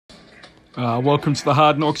Welcome to the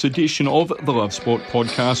Hard Knocks edition of the Love Sport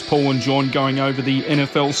podcast. Paul and John going over the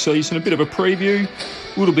NFL season, a bit of a preview,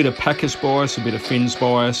 a little bit of Packers bias, a bit of Finns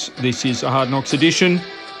bias. This is a Hard Knocks edition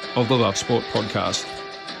of the Love Sport podcast.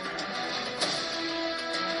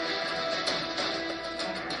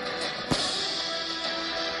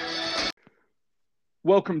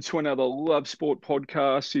 Welcome to another Love Sport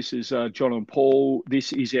podcast. This is John and Paul.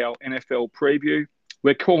 This is our NFL preview.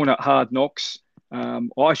 We're calling it Hard Knocks.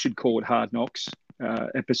 I should call it Hard Knocks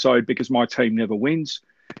episode because my team never wins.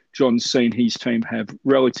 John's seen his team have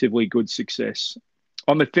relatively good success.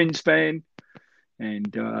 I'm a Finns fan,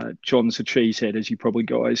 and John's a cheesehead, as you probably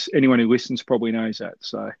guys, anyone who listens probably knows that.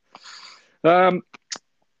 So,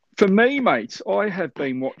 for me, mates, I have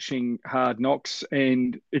been watching Hard Knocks,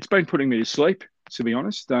 and it's been putting me to sleep, to be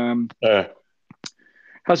honest.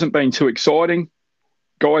 Hasn't been too exciting.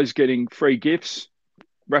 Guys getting free gifts,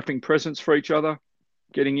 wrapping presents for each other,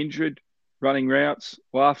 getting injured, running routes,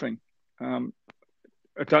 laughing. I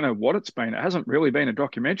don't know what it's been. It hasn't really been a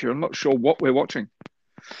documentary. I'm not sure what we're watching.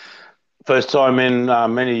 First time in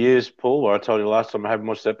many years, Paul. I told you last time I haven't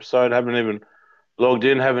watched the episode. Haven't even logged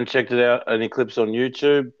in, haven't checked it out, any clips on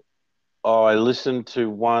YouTube. I listened to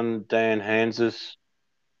one Dan Hansis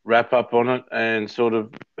wrap up on it and sort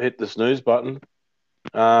of hit the snooze button.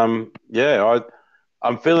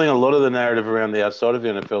 I'm feeling a lot of the narrative around the outside of the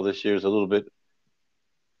NFL this year is a little bit.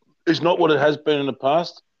 It's not what it has been in the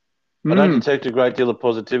past. I don't detect a great deal of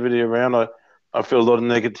positivity around. I feel a lot of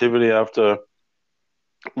negativity after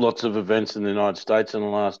lots of events in the United States in the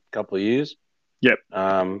last couple of years. Yep.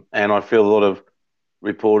 And I feel a lot of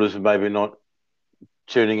reporters are maybe not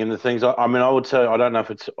tuning into things. I mean, I would say I don't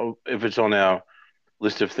know if it's on our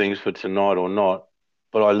list of things for tonight or not.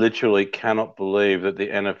 But I literally cannot believe that the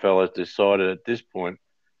NFL has decided at this point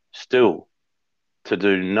still to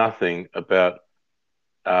do nothing about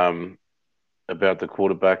the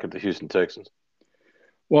quarterback at the Houston Texans.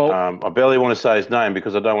 Well, I barely want to say his name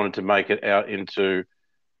because I don't want it to make it out into,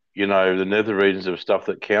 the nether regions of stuff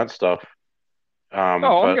that count stuff. I'm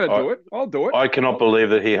going to do it. I'll do it. I cannot believe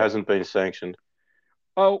that he hasn't been sanctioned.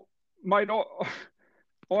 Oh, mate,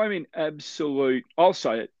 I'm in absolute, I'll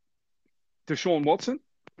say it, Deshaun Watson.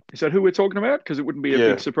 Is that who we're talking about? Because it wouldn't be a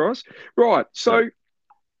big surprise. Right. So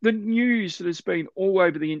the news that has been all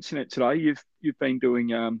over the internet today, you've been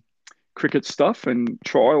doing cricket stuff and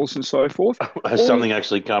trials and so forth. Has something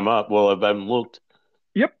actually come up? Well, I haven't looked.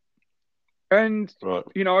 Yep. And, right.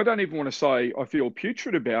 I don't even want to say I feel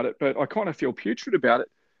putrid about it, but I kind of feel putrid about it.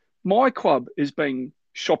 My club is being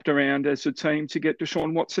shopped around as a team to get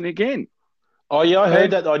Deshaun Watson again. Oh, yeah, I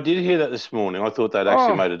heard that. I did hear that this morning. I thought they'd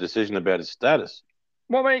actually made a decision about his status.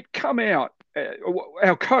 Well, mate, come out.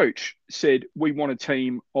 Our coach said we want a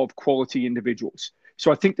team of quality individuals. So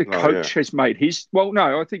I think the coach has made his – well,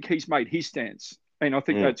 no, I think he's made his stance, and I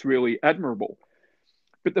think that's really admirable.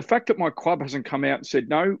 But the fact that my club hasn't come out and said,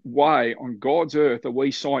 no way on God's earth are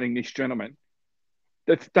we signing this gentleman,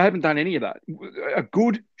 they haven't done any of that. A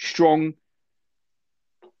good, strong,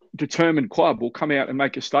 determined club will come out and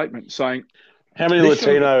make a statement saying – how many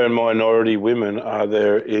Latino and minority women are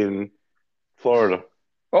there in Florida?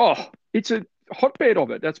 Oh, it's a hotbed of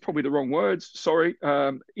it. That's probably the wrong words. Sorry.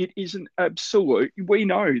 It is an absolute. We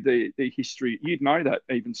know the history. You'd know that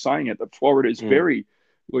even saying it, that Florida is very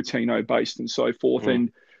Latino based and so forth.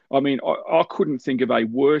 And I mean, I couldn't think of a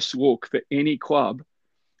worse look for any club.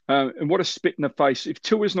 And what a spit in the face. If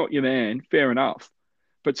Tua's not your man, fair enough.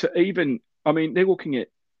 But to even, I mean, they're looking at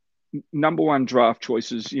number one draft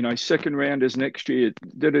choices, second rounders next year.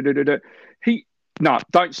 Don't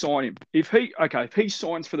sign him. If he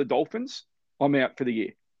signs for the Dolphins, I'm out for the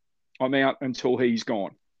year. I'm out until he's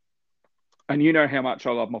gone. And you know how much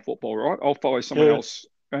I love my football, right? I'll follow someone else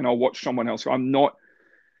and I'll watch someone else. I'm not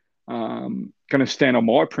going to stand on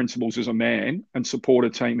my principles as a man and support a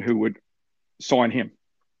team who would sign him.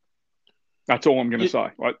 That's all I'm going to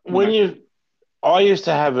say. Right? I used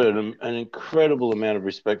to have an incredible amount of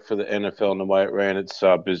respect for the NFL and the way it ran its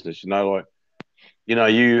business. You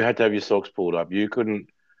had to have your socks pulled up. You couldn't,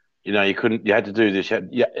 you had to do this.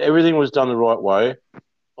 Everything was done the right way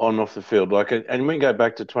on and off the field. And we can go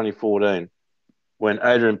back to 2014 when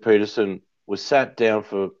Adrian Peterson was sat down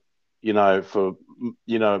for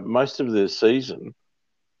most of the season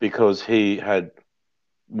because he had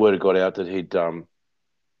word got out that he'd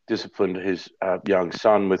disciplined his young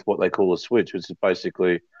son with what they call a switch, which is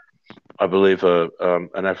basically, I believe, an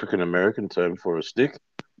African-American term for a stick.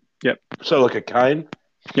 Yep. So like a cane.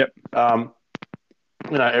 Yep.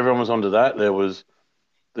 Everyone was onto that. There was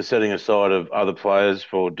the setting aside of other players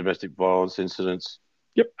for domestic violence incidents.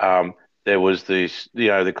 Yep. There was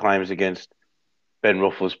the claims against Ben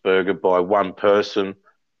Roethlisberger by one person.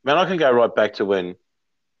 Man, I can go right back to when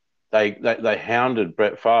they hounded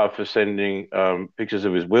Brett Favre for sending pictures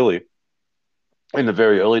of his willy in the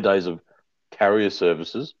very early days of carrier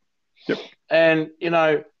services. Yep. And,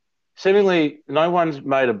 seemingly no one's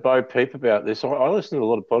made a bo peep about this. I listen to a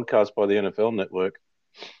lot of podcasts by the NFL Network,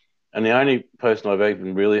 and the only person I've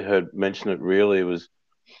even really heard mention it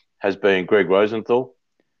has been Greg Rosenthal.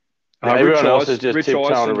 Everyone else is just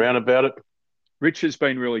tiptoeing around about it. Rich has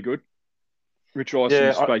been really good. Rich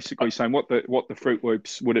Eison's basically saying what the Fruit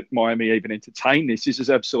Loops would at Miami even entertain this. This is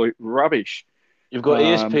absolute rubbish. You've got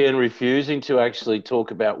ESPN refusing to actually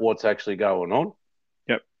talk about what's actually going on.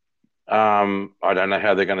 Yep. I don't know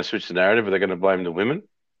how they're going to switch the narrative. Are they going to blame the women?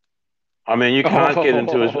 I mean, you can't get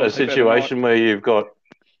into a situation where you've got,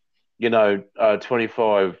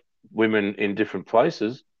 25 women in different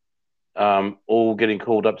places, all getting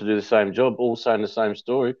called up to do the same job, all saying the same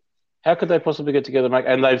story. How could they possibly get together, mate?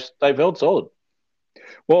 And they've held solid.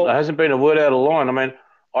 Well, there hasn't been a word out of line. I mean,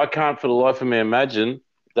 I can't for the life of me imagine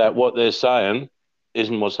that what they're saying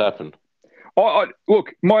isn't what's happened.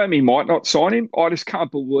 Look, Miami might not sign him. I just can't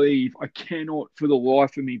believe, I cannot for the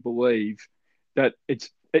life of me believe that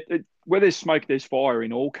where there's smoke, there's fire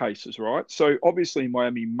in all cases, right? So obviously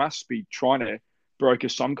Miami must be trying to broker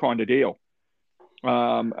some kind of deal.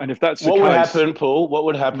 And if that's what would happen, Paul? What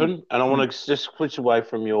would happen? And I want to just switch away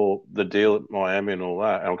from the deal at Miami and all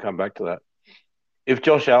that, and I'll come back to that. If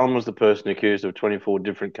Josh Allen was the person accused of 24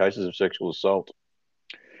 different cases of sexual assault,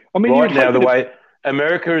 I mean, right now, the way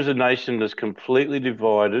America is a nation that's completely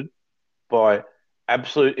divided by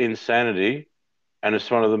absolute insanity, and it's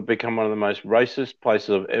become one of the most racist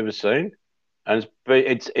places I've ever seen, and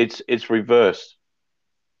it's reversed.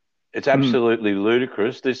 It's absolutely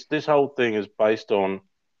ludicrous. This whole thing is based on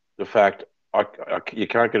the fact you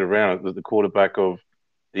can't get around it that the quarterback of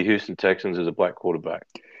the Houston Texans is a black quarterback.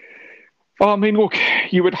 I mean, look,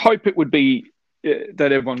 you would hope it would be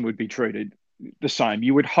that everyone would be treated the same.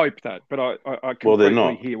 You would hope that, but I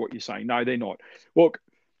completely hear what you're saying. No, they're not. Look,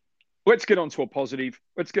 let's get on to a positive.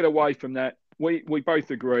 Let's get away from that. We both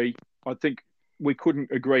agree. I think we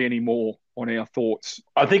couldn't agree any more on our thoughts.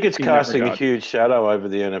 I think it's casting a huge shadow over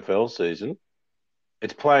the NFL season.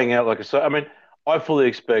 It's playing out I mean, I fully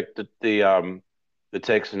expect that the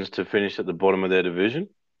Texans to finish at the bottom of their division.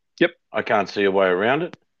 Yep. I can't see a way around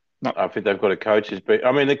it. No. I think they've got a coach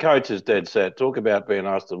the coach is dead set. Talk about being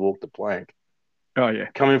asked to walk the plank. Oh, yeah.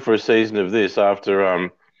 Coming for a season of this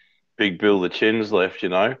after Big Bill the Chins left,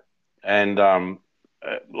 and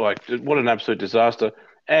what an absolute disaster.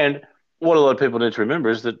 And what a lot of people need to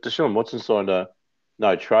remember is that Deshaun Watson signed a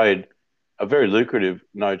very lucrative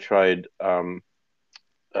no-trade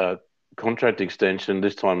contract extension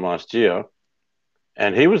this time last year,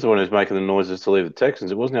 and he was the one who's making the noises to leave the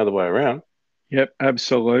Texans. It wasn't the other way around. Yep,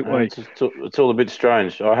 absolutely. It's all a bit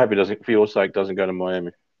strange. I hope he doesn't, for your sake, doesn't go to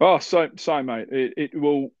Miami. Oh, so mate. It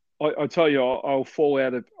will. I tell you, I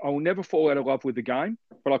will never fall out of love with the game,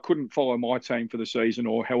 but I couldn't follow my team for the season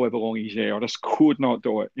or however long he's there. I just could not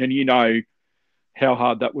do it. And you know how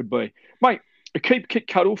hard that would be. Mate, a keep kick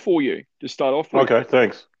cuddle for you to start off with. Okay,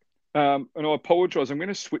 thanks. And I apologise. I'm going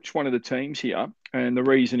to switch one of the teams here. And the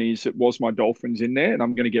reason is it was my Dolphins in there, and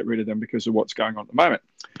I'm going to get rid of them because of what's going on at the moment.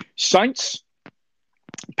 Saints,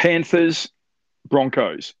 Panthers,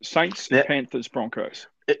 Broncos. Saints, yeah. Panthers, Broncos.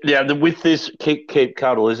 Yeah, with this keep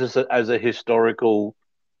cuddle, is this as a historical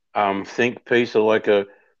think piece or like a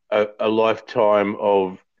lifetime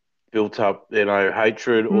of built up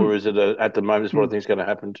hatred, or is it at the moment is what I think is going to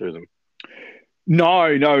happen to them? No,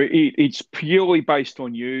 it's purely based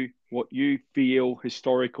on what you feel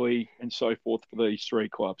historically and so forth for these three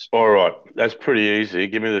clubs. All right, that's pretty easy.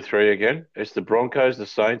 Give me the three again. It's the Broncos, the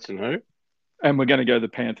Saints, and who? And we're going to go the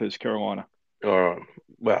Panthers, Carolina. All right.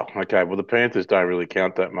 Well, okay. Well, the Panthers don't really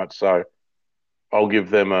count that much, so I'll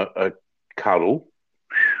give them a cuddle.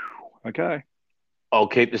 Okay. I'll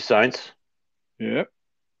keep the Saints. Yeah.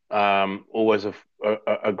 Always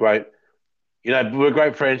a great, we're a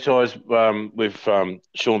great franchise with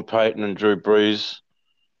Sean Payton and Drew Brees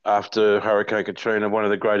after Hurricane Katrina, one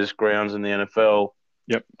of the greatest grounds in the NFL.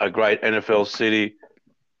 Yep. A great NFL city.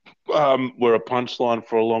 We're a punchline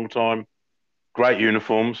for a long time. Great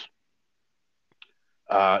uniforms.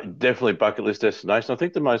 Definitely bucket list destination. I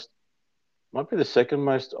think might be the second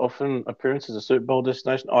most often appearance as a Super Bowl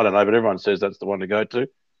destination. I don't know, but everyone says that's the one to go to.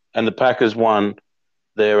 And the Packers won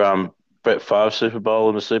their Brett Favre Super Bowl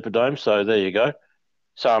in the Superdome, so there you go.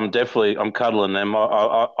 So I'm cuddling them.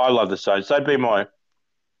 I love the Saints. They'd be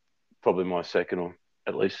probably my second or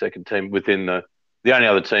at least second team within the only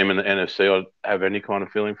other team in the NFC I'd have any kind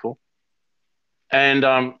of feeling for.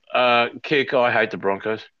 And kick, I hate the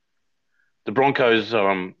Broncos. The Broncos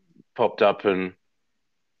popped up and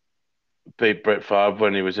beat Brett Favre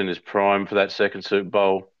when he was in his prime for that second Super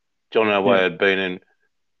Bowl. John Elway Yeah, had been in,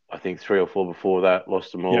 I think, three or four before that,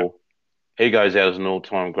 lost them yeah. all. He goes out as an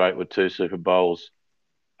all-time great with two Super Bowls.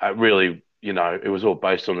 Really, it was all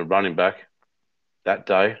based on the running back that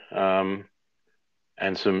day,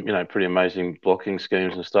 and some, pretty amazing blocking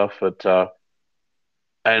schemes and stuff. But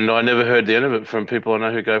and I never heard the end of it from people I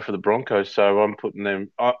know who go for the Broncos. So I'm putting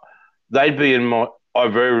them. They'd be in my. I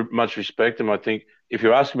very much respect them. I think if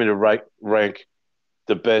you're asking me to rank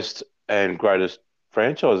the best and greatest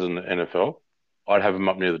franchises in the NFL, I'd have them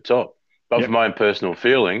up near the top. But for Yep. my own personal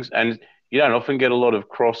feelings, and you don't often get a lot of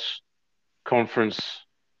cross conference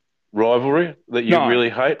rivalry that you No. really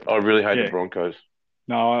hate. I really hate the Yeah. Broncos.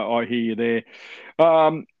 No, I hear you there.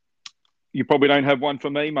 Um, you probably don't have one for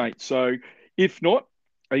me, mate. So if not,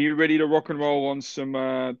 are you ready to rock and roll on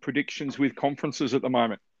some predictions with conferences at the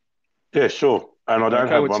moment? Yeah, sure. And I don't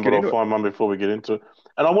Okay, have let's one, get but I'll into it. find one before we get into it.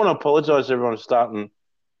 And I want to apologise to everyone starting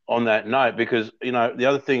on that note because the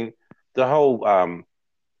other thing, the whole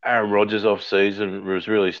Aaron Rodgers off season was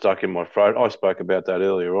really stuck in my throat. I spoke about that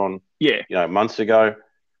earlier on, Yeah. months ago.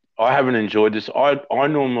 I haven't enjoyed this. I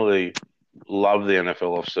normally love the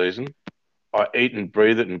NFL off season. I eat and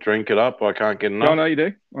breathe it and drink it up. I can't get Yeah, I enough. know you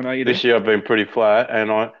do. I know you do. This year I've been pretty flat,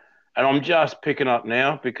 and I'm just picking up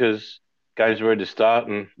now because games are ready to start,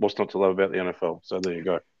 and what's not to love about the NFL? So there you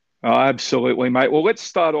go. Oh, absolutely, mate. Well, let's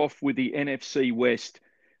start off with the NFC West.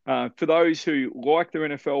 For those who like their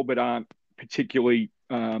NFL but aren't particularly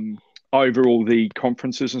over all the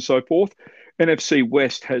conferences and so forth, NFC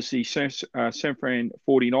West has the San Fran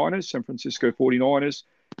 49ers, San Francisco 49ers,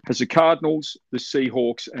 has the Cardinals, the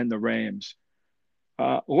Seahawks, and the Rams.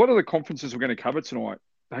 A lot of the conferences we're going to cover tonight,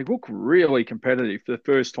 they look really competitive for the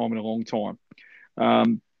first time in a long time.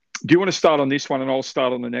 Um, do you want to start on this one and I'll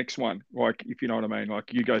start on the next one? Like, if you know what I mean,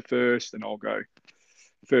 like you go first and I'll go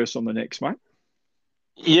first on the next, mate.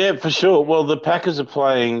 Yeah, for sure. Well, the Packers are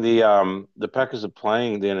playing the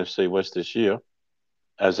NFC West this year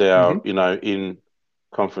as our Mm-hmm. in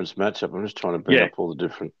conference matchup. I'm just trying to bring Yeah, up all the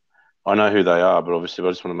different. I know who they are, but obviously I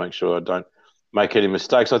just want to make sure I don't make any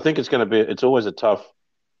mistakes. I think it's going to be. It's always a tough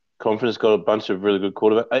conference. Got a bunch of really good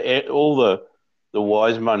quarterbacks. All the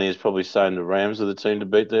wise money is probably saying the Rams are the team to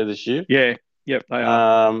beat there this year. yeah, yep, they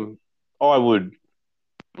are. Um, I would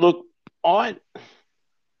look. I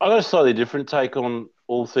got a slightly different take on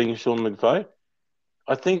all things Sean McVay.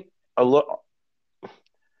 I think a lot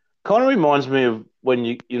kind of reminds me of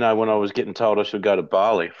when when I was getting told I should go to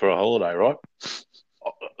Bali for a holiday, right?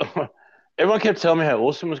 Everyone kept telling me how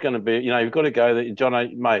awesome it was going to be. You've got to go there,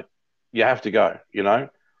 John, mate. You have to go. It's going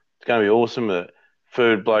to be awesome. The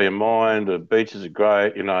food blow your mind. The beaches are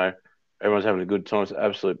great. Everyone's having a good time. It's an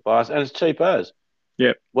absolute blast, and it's cheap as.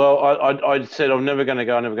 Yep. Well, I said I'm never going to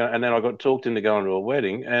go, never going, and then I got talked into going to a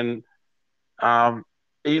wedding, and um,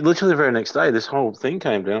 literally the very next day, this whole thing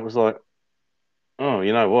came down. It was like, oh,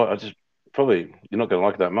 you know what? I just probably you're not going to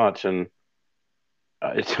like it that much, and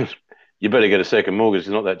it's just, you better get a second mortgage. It's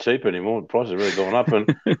not that cheap anymore. The price has really gone up,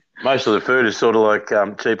 and most of the food is sort of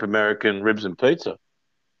like cheap American ribs and pizza,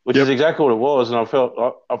 which is Yep. exactly what it was. And I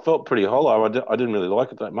felt pretty hollow. I didn't really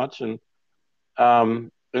like it that much, and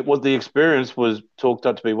the experience was talked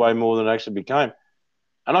up to be way more than it actually became.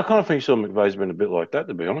 And I kind of think Sean McVay's been a bit like that,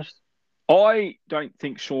 to be honest. I don't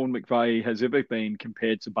think Sean McVay has ever been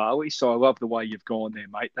compared to Bali, so I love the way you've gone there,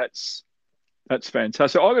 mate. That's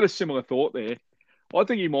fantastic. I got a similar thought there. I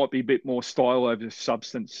think he might be a bit more style over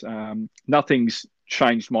substance. Nothing's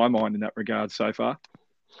changed my mind in that regard so far.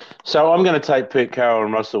 So I'm going to take Pete Carroll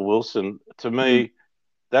and Russell Wilson. To Mm, me,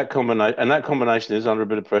 that combination is under a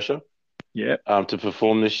bit of pressure yeah, to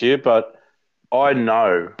perform this year. But I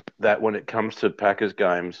know that when it comes to Packers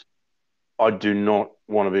games, I do not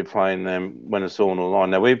want to be playing them when it's all on the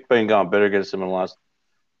line. Now we've been going better against them in the last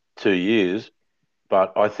 2 years,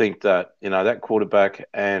 but I think that that quarterback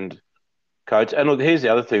and coach. And look, here's the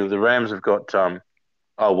other thing: the Rams have got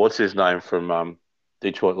what's his name from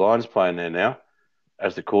Detroit Lions playing there now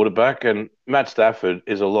as the quarterback, and Matt Stafford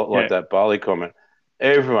is a lot like yeah. that Barley comment.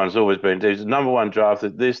 Everyone's always been he's the number one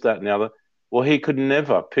drafted, this, that, and the other. Well, he could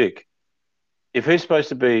never pick if he's supposed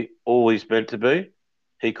to be all he's meant to be.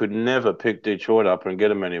 He could never pick Detroit up and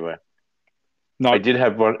get him anywhere. I No, did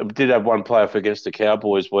have one playoff against the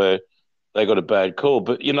Cowboys where they got a bad call,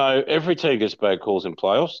 but every team gets bad calls in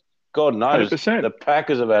playoffs. God knows 100%. the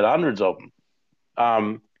Packers have had hundreds of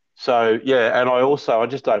them. So yeah, and I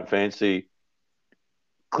just don't fancy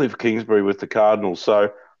Cliff Kingsbury with the Cardinals.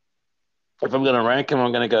 So if I'm going to rank them,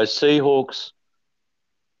 I'm going to go Seahawks,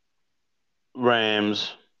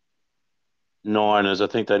 Rams, Niners. I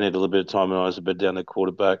think they need a little bit of time and eyes a bit down the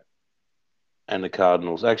quarterback, and the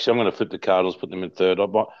Cardinals. Actually, I'm going to flip the Cardinals, put them in third. I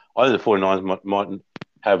think the 49ers might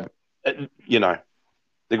have, you know,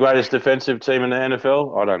 the greatest defensive team in the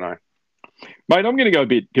NFL. I don't know. Mate, I'm going to go a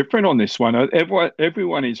bit different on this one.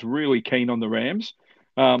 Everyone is really keen on the Rams.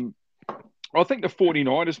 I think the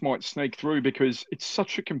 49ers might sneak through because it's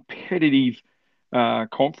such a competitive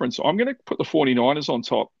conference. I'm going to put the 49ers on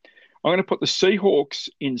top. I'm going to put the Seahawks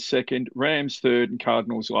in second, Rams third, and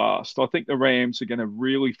Cardinals last. I think the Rams are going to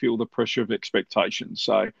really feel the pressure of expectations.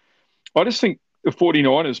 So I just think the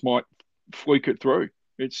 49ers might fluke it through.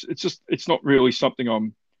 It's not really something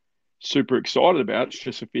I'm super excited about. It's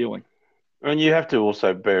just a feeling. And you have to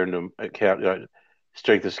also bear into account,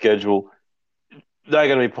 strength of schedule. They're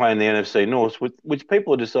going to be playing the NFC North, which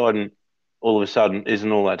people are deciding all of a sudden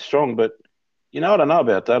isn't all that strong. But I don't know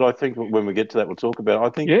about that. I think when we get to that, we'll talk about it. I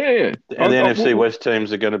think, yeah, and the NFC West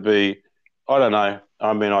teams are going to be. I don't know.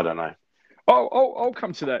 I mean, I don't know. I'll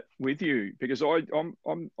come to that with you because I'm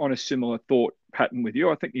on a similar thought pattern with you.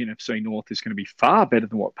 I think the NFC North is going to be far better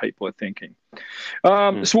than what people are thinking.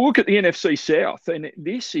 So we'll look at the NFC South, and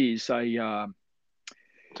this is a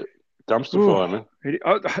dumpster fire,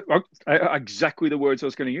 man. Exactly the words I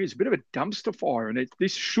was going to use. A bit of a dumpster fire, and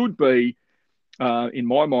this should be, in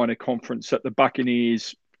my mind, a conference that the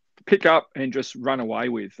Buccaneers pick up and just run away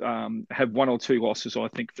with. Have one or two losses, I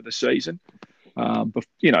think, for the season.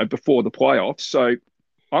 Before the playoffs. So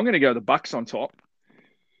I'm going to go the Bucks on top.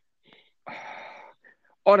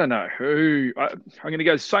 I don't know who. I'm going to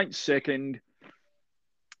go Saints second,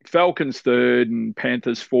 Falcons third, and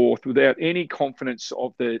Panthers fourth, without any confidence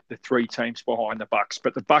of the three teams behind the Bucks.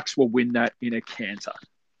 But the Bucks will win that in a canter.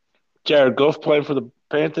 Jared Goff playing for the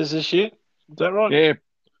Panthers this year. Is that right? Yeah.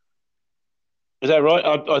 Is that right?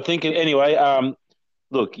 I think anyway.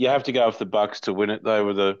 Look, you have to go with the Bucks to win it. They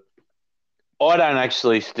were I don't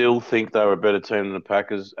actually still think they were a better team than the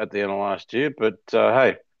Packers at the end of last year, but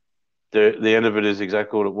hey, the end of it is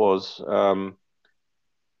exactly what it was.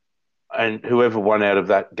 And whoever won out of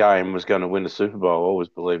that game was going to win the Super Bowl. I always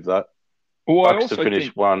believed that. Well, Bucks to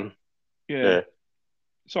finish one. Yeah.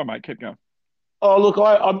 Sorry, mate. Keep going. Oh, look,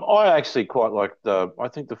 I actually quite like I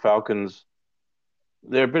think the Falcons.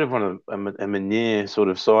 They're a bit of a Meunier sort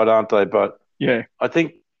of side, aren't they? But yeah, I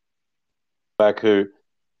think back who.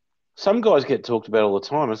 Some guys get talked about all the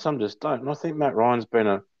time, and some just don't. And I think Matt Ryan's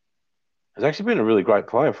has actually been a really great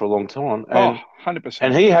player for a long time. And, 100%.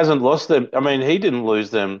 And he hasn't lost them. I mean, he didn't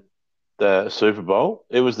lose them the Super Bowl.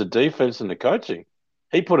 It was the defense and the coaching.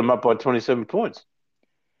 He put them up by 27 points.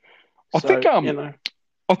 I think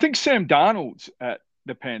Sam Darnold's at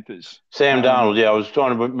the Panthers. Sam Darnold, yeah. I was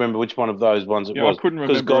trying to remember which one of those ones it was. I couldn't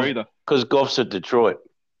remember either. Because Goff's at Detroit.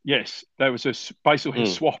 Yes, that was basically a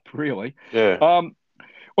swap, really. Yeah.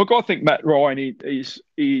 Look, I think Matt Ryan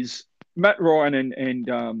is Matt Ryan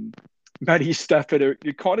and Matty Stafford are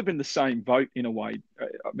kind of in the same boat in a way.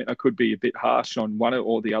 I mean, I could be a bit harsh on one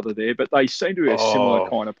or the other there, but they seem to be a similar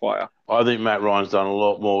kind of player. I think Matt Ryan's done a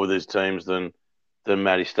lot more with his teams than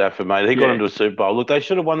Matty Stafford, mate. He got into a Super Bowl. Look, they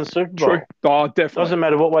should have won the Super Bowl. True. Oh, definitely. Doesn't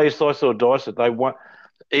matter what way you slice or dice it. They won.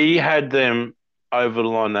 He had them over the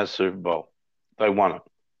line that Super Bowl. They won it.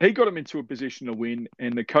 He got them into a position to win,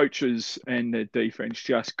 and the coaches and the defense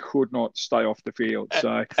just could not stay off the field.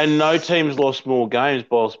 And no team's lost more games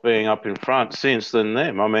whilst being up in front since than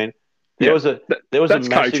them. I mean, there was a massive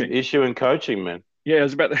coaching issue in coaching, man. Yeah, it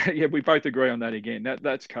was about we both agree on that again.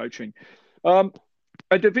 That's coaching.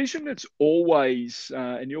 A division that's always,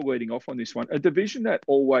 and you're leading off on this one, a division that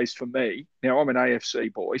always for me, now I'm an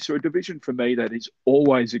AFC boy, so a division for me that is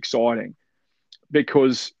always exciting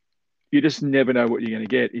because you just never know what you're going to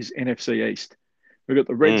get is NFC East. We've got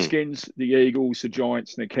the Redskins, the Eagles, the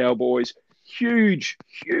Giants, and the Cowboys. Huge,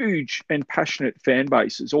 huge and passionate fan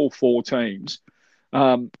bases, all four teams.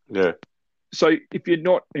 Yeah. So if you're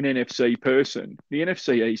not an NFC person, the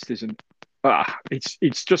NFC East isn't.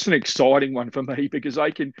 It's just an exciting one for me because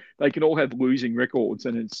they can all have losing records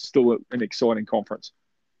and it's still an exciting conference.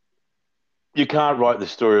 You can't write the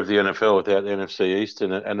story of the NFL without the NFC East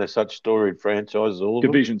in it, and they're such storied franchises. All of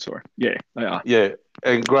division, sorry, yeah, they are. Yeah,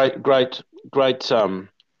 and great, great fan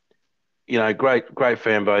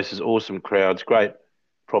bases, awesome crowds, great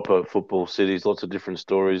proper football cities, lots of different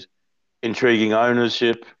stories, intriguing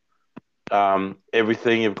ownership,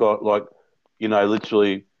 everything. You've got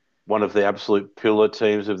literally one of the absolute pillar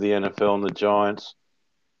teams of the NFL and the Giants.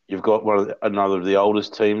 You've got another of the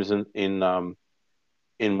oldest teams in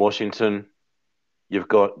Washington. You've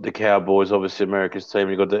got the Cowboys, obviously America's team.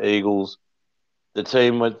 You've got the Eagles, the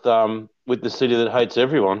team with the city that hates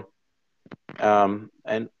everyone. And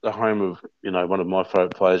and the home of, one of my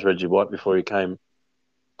favourite players, Reggie White, before he came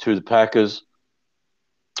to the Packers.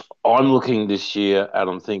 I'm looking this year and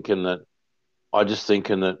I'm thinking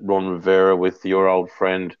that Ron Rivera with your old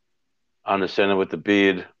friend under centre with the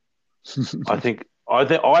beard. I think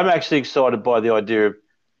I'm actually excited by the idea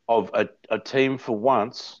of a team for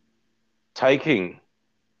once taking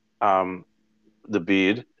the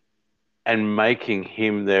beard and making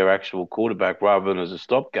him their actual quarterback rather than as a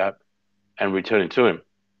stopgap and returning to him.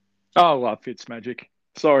 Oh, I love Fitzmagic.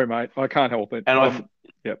 Sorry, mate. I can't help it. And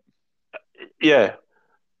yep. Yeah,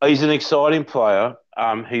 he's an exciting player.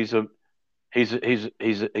 He's a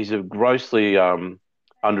grossly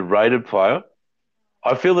underrated player.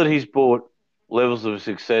 I feel that he's brought levels of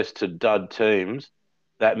success to dud teams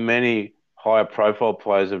that many higher profile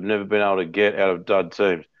players have never been able to get out of dud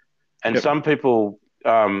teams. And some people,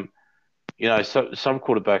 some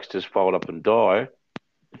quarterbacks just fold up and die.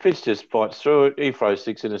 Fitz just fights through it. He throws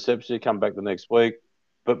 6 interceptions. He come back the next week.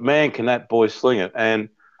 But man, can that boy sling it? And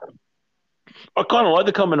I kind of like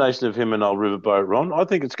the combination of him and old Riverboat Ron. I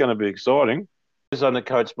think it's going to be exciting. He's under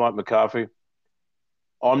coach Mike McCarthy.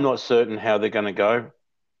 I'm not certain how they're going to go.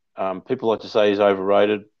 People like to say he's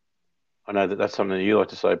overrated. I know that's something that you like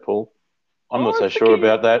to say, Paul. I'm not so sure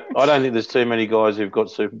about that. I don't think there's too many guys who've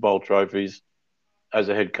got Super Bowl trophies as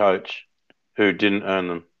a head coach who didn't earn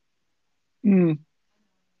them. Mm.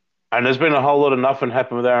 And there's been a whole lot of nothing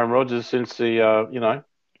happened with Aaron Rodgers since in the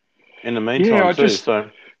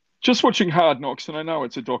meantime Just watching Hard Knocks, and I know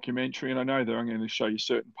it's a documentary, and I know that I'm going to show you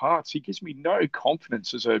certain parts. He gives me no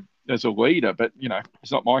confidence as a leader, but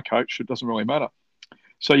he's not my coach. It doesn't really matter.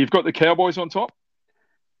 So you've got the Cowboys on top.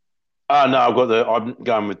 No, I'm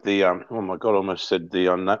going with the. Oh my God, I almost said the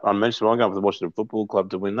unmentioned. I'm going with the Washington Football Club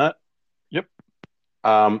to win that. Yep.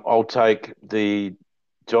 I'll take the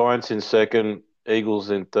Giants in second,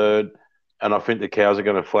 Eagles in third, and I think the Cows are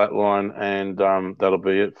going to flatline, and that'll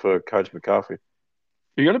be it for Coach McCarthy.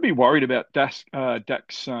 You're going to be worried about Dak's. I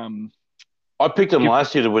picked him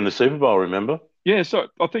last year to win the Super Bowl. Remember? Yeah, so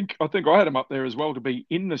I think I had him up there as well to be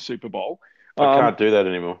in the Super Bowl. I can't do that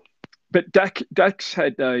anymore. But Dak's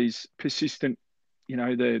had those persistent,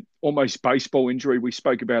 the almost baseball injury. We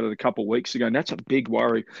spoke about it a couple of weeks ago, and that's a big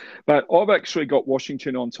worry. But I've actually got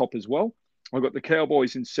Washington on top as well. I've got the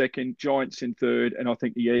Cowboys in second, Giants in third, and I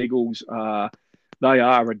think the Eagles they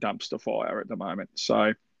are a dumpster fire at the moment.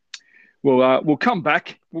 So we'll come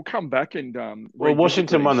back. We'll come back and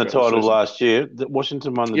Washington won the title last year.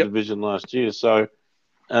 Washington won the division last year. So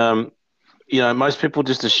most people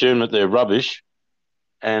just assume that they're rubbish.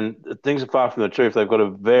 And things are far from the truth. They've got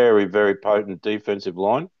a very, very potent defensive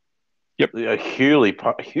line. Yep. A hugely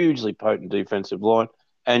potent defensive line.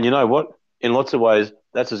 And you know what? In lots of ways,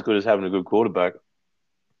 that's as good as having a good quarterback.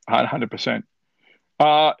 100%.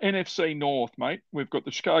 NFC North, mate. We've got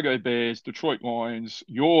the Chicago Bears, Detroit Lions,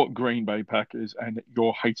 your Green Bay Packers, and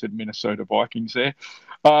your hated Minnesota Vikings there.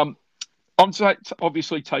 I'm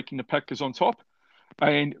obviously taking the Packers on top.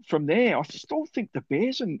 And from there, I still think the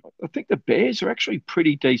Bears are actually a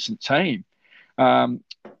pretty decent team.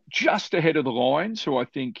 Just ahead of the Lions, who I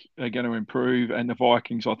think are going to improve, and the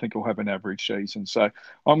Vikings, I think, will have an average season. So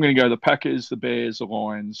I'm going to go the Packers, the Bears, the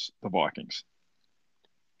Lions, the Vikings.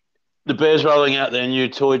 The Bears rolling out their new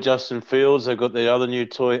toy, Justin Fields. They've got their other new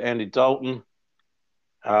toy, Andy Dalton.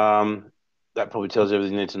 That probably tells you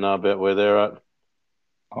everything you need to know about where they're at.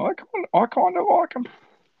 I kind of like them.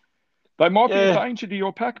 They might be a danger to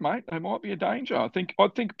your pack, mate. They might be a danger. I think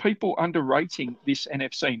people underrating this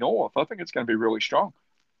NFC North. I think it's going to be really strong.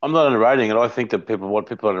 I'm not underrating it. I think that what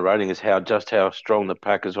people are underrating is how strong the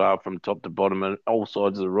Packers are from top to bottom and all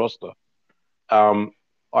sides of the roster. I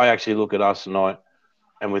actually look at us tonight,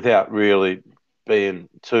 and without really being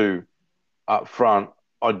too upfront,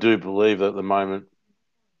 I do believe that at the moment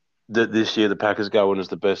that this year the Packers go in as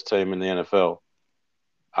the best team in the NFL.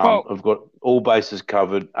 I've got all bases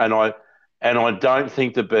covered, and I don't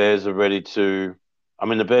think the Bears are ready to. I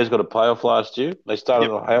mean, the Bears got a playoff last year. They started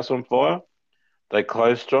the house on fire. They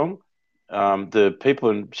closed strong. The people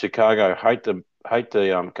in Chicago hate the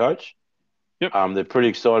coach. Yep. They're pretty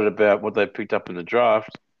excited about what they picked up in the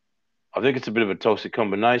draft. I think it's a bit of a toxic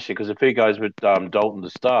combination because if he goes with Dalton to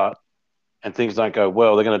start and things don't go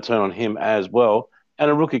well, they're going to turn on him as well.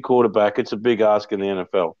 And a rookie quarterback, it's a big ask in the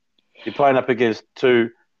NFL. You're playing up against two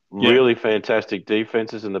really fantastic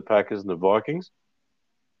defenses in the Packers and the Vikings.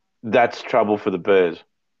 That's trouble for the Bears.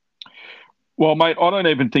 Well, mate, I don't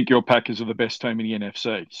even think your Packers are the best team in the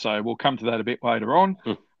NFC. So we'll come to that a bit later on.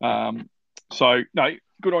 So, no,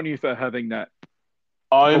 good on you for having that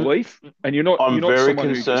belief. And you're not someone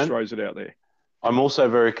who just throws it out there. I'm also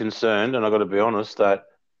very concerned, and I've got to be honest, that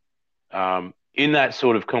in that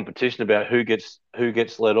sort of competition about who gets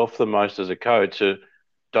let off the most as a coach, who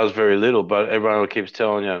does very little, but everyone keeps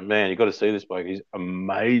telling you, man, you got to see this bloke. He's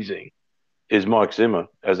amazing. Is Mike Zimmer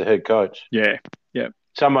as a head coach? Yeah, yeah.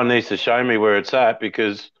 Someone needs to show me where it's at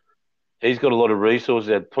because he's got a lot of resources.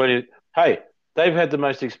 Had plenty. Hey, they've had the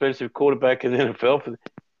most expensive quarterback in the NFL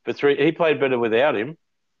for three. He played better without him.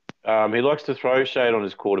 He likes to throw shade on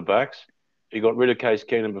his quarterbacks. He got rid of Case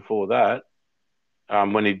Keenum before that.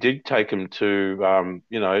 When he did take him to,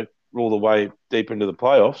 all the way deep into the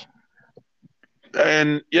playoffs.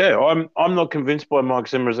 And yeah, I'm not convinced by Mike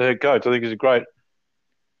Zimmer as a head coach. I think he's a great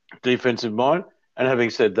defensive mind. And having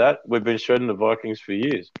said that, we've been shredding the Vikings for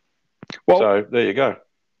years. Well, so there you go.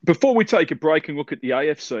 Before we take a break and look at the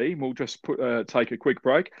AFC, we'll just take a quick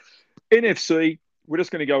break. NFC, we're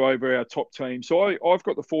just going to go over our top teams. So I've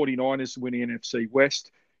got the 49ers to win the NFC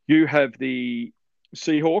West. You have the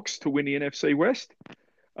Seahawks to win the NFC West.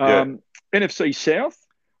 NFC South,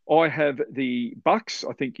 I have the Bucks.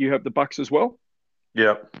 I think you have the Bucks as well.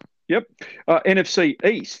 Yep. NFC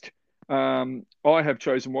East, I have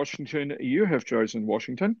chosen Washington. You have chosen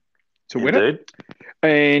Washington to win it.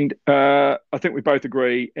 And I think we both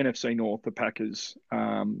agree NFC North, the Packers,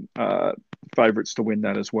 favourites to win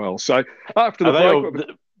that as well. So after the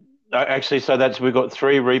break... Actually, so we've got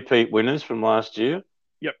 3 repeat winners from last year.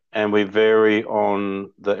 Yep. And we vary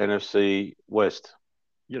on the NFC West.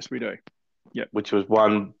 Yes, we do. Yep. Which was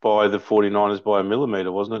won by the 49ers by a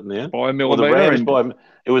millimetre, wasn't it, in the end? By a millimetre.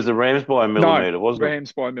 It was the Rams by a millimetre, wasn't it?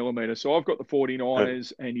 Rams by a millimetre. So I've got the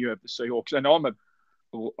 49ers and you have the Seahawks. And I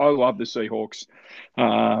love the Seahawks.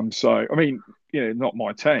 So, I mean, not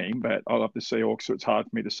my team, but I love the Seahawks, so it's hard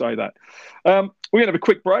for me to say that. We're going to have a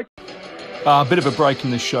quick break. A bit of a break in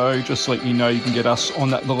the show. Just to let you know, you can get us on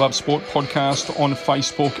the Love Sport podcast on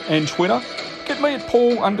Facebook and Twitter. Get me at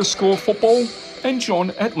Paul_football and John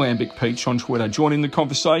at Lambic Peach on Twitter. Joining the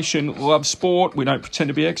conversation, love sport. We don't pretend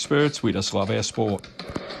to be experts. We just love our sport.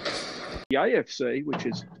 The AFC, which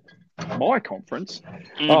is my conference,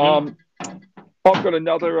 I've got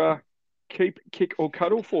another keep, kick or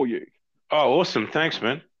cuddle for you. Oh, awesome. Thanks,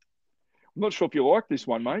 man. I'm not sure if you like this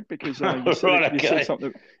one, mate, because you said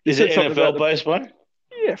something. Is it an NFL-based one?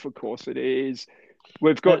 Yeah, of course it is.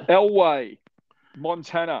 We've got Elway,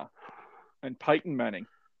 Montana, and Peyton Manning.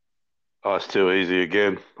 Oh, it's too easy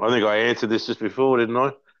again. I think I answered this just before, didn't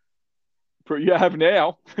I? You have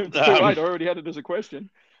now. It's too late. I already had it as a question.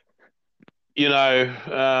 I'm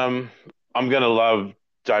going to love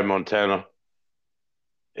Joe Montana.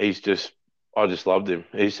 I just loved him.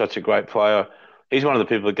 He's such a great player. He's one of the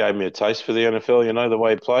people that gave me a taste for the NFL, the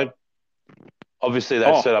way he played. Obviously,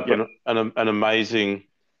 that set up an amazing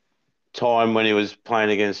time when he was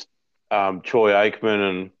playing against Troy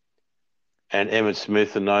Aikman and Emmitt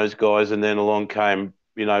Smith and those guys, and then along came,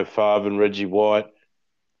 Favre and Reggie White.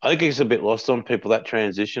 I think it's a bit lost on people, that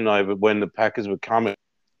transition over when the Packers were coming.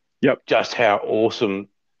 Yep. Just how awesome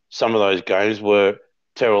some of those games were.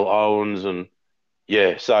 Terrell Owens and,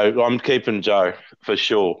 so I'm keeping Joe for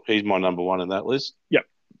sure. He's my number one in that list. Yep.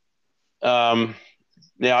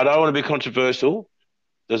 Now, I don't want to be controversial.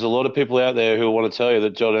 There's a lot of people out there who want to tell you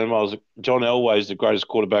that John Elway is the greatest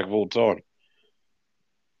quarterback of all time.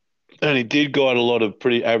 And he did guide a lot of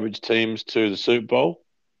pretty average teams to the Super Bowl.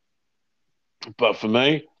 But for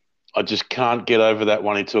me, I just can't get over that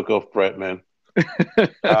one he took off Brett, man.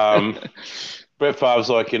 Brett Favre's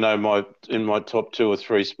like, in my top 2 or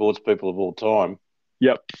 3 sports people of all time.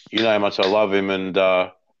 Yep. You know how much I love him. And,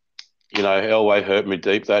 Elway hurt me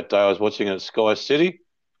deep that day. I was watching it at Sky City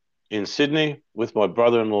in Sydney with my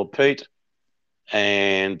brother-in-law, Pete.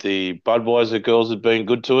 And the Budweiser girls have been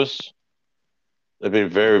good to us. They've been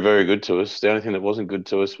very, very good to us. The only thing that wasn't good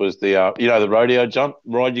to us was the, the rodeo jump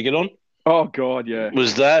ride you get on. Oh, God, yeah.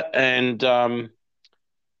 Was that. And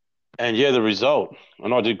the result.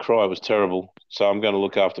 And I did cry. It was terrible. So I'm going to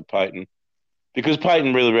look after Peyton because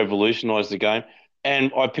Peyton really revolutionised the game.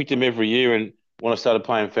 And I picked him every year. And when I started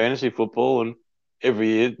playing fantasy football, and every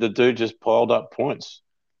year the dude just piled up points.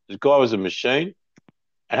 The guy was a machine.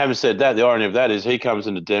 And having said that, the irony of that is he comes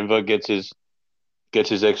into Denver, gets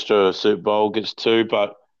his extra Super Bowl, gets 2,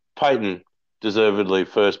 but Peyton deservedly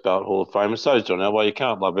first ballot Hall of Famer. So is John Elway. You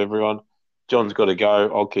can't love everyone. John's got to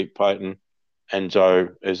go. I'll keep Peyton, and Joe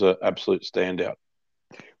is an absolute standout.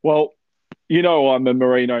 Well, I'm a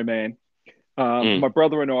Marino man. My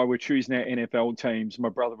brother and I were choosing our NFL teams. My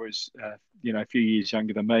brother was, a few years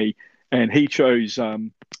younger than me, and he chose.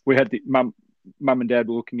 We had the mum and dad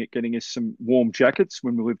were looking at getting us some warm jackets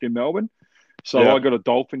when we lived in Melbourne. So I got a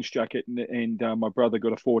Dolphins jacket and my brother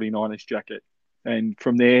got a 49ers jacket. And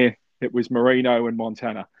from there, it was Marino and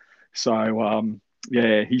Montana. So,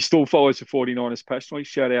 Yeah, he still follows the 49ers passionately.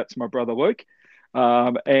 Shout out to my brother Luke.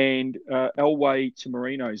 And Elway to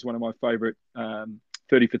Marino is one of my favourite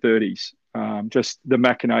 30 for 30s. Just the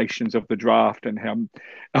machinations of the draft and how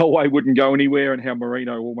Elway wouldn't go anywhere and how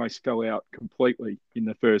Marino almost fell out completely in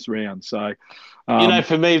the first round. So,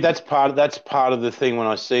 For me, that's part of the thing when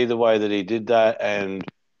I see the way that he did that, and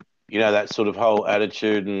that sort of whole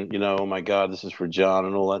attitude, and oh my God, this is for John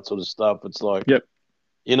and all that sort of stuff. It's like, yep.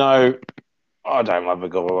 I don't love a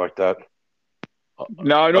guy like that.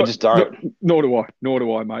 No, I just don't. Nor do I. Nor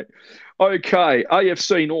do I, mate. Okay,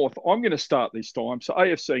 AFC North. I'm going to start this time. So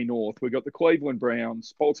AFC North, we've got the Cleveland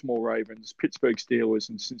Browns, Baltimore Ravens, Pittsburgh Steelers,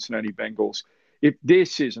 and Cincinnati Bengals. If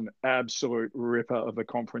this is an absolute ripper of a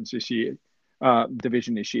conference this year,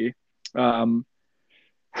 division this year, oh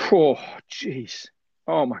jeez,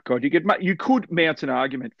 oh my God, you could mount an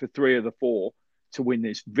argument for 3 of the 4 to win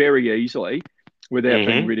this very easily without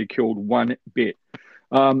being ridiculed one bit.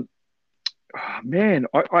 Man,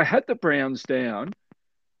 I had the Browns down.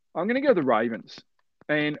 I'm going to go the Ravens.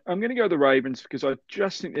 And I'm going to go the Ravens because I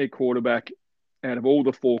just think their quarterback, out of all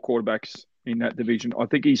the 4 quarterbacks in that division, I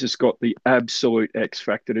think he's just got the absolute X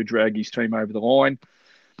factor to drag his team over the line.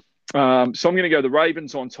 So I'm going to go the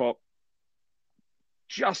Ravens on top,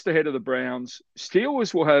 just ahead of the Browns.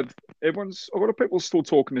 Steelers will have a lot of people still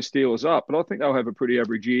talking the Steelers up, but I think they'll have a pretty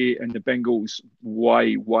average year, and the Bengals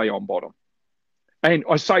way, way on bottom. And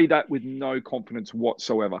I say that with no confidence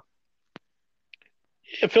whatsoever.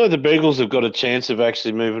 I feel like the Bengals have got a chance of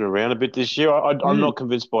actually moving around a bit this year. I'm not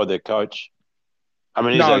convinced by their coach. I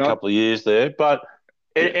mean, he's had a couple of years there, but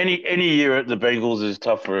any year at the Bengals is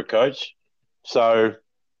tough for a coach. So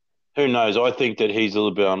who knows? I think that he's a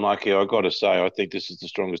little bit unlucky. I've got to say, I think this is the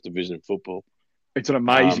strongest division in football. It's an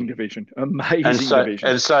amazing division. Division.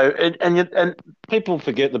 And people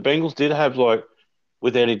forget the Bengals did have, like,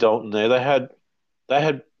 with Andy Dalton there, they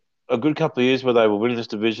had a good couple of years where they were winning this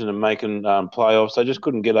division and making playoffs. They just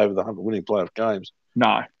couldn't get over the hump of winning playoff games.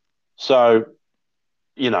 No. So,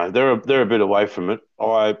 they're a bit away from it.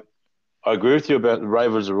 I agree with you about the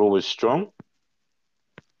Ravens are always strong.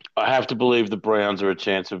 I have to believe the Browns are a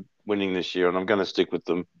chance of winning this year, and I'm going to stick with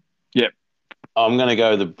them. Yep. I'm going to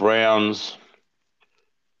go the Browns.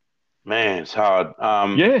 Man, it's hard.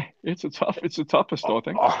 Yeah, it's the toughest, I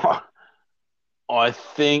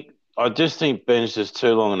think. I just think Ben's just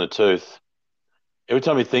too long in the tooth. Every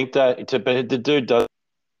time you think that, the dude does.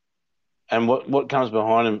 And what comes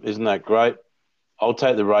behind him isn't that great. I'll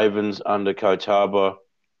take the Ravens under Coach Harbour,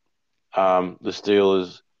 the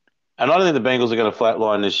Steelers. And I don't think the Bengals are going to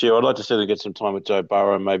flatline this year. I'd like to see them get some time with Joe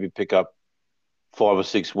Burrow and maybe pick up 5 or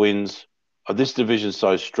 6 wins. This division's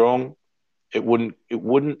so strong, it would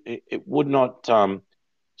not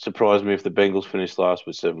surprise me if the Bengals finished last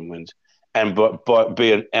with 7 wins, and but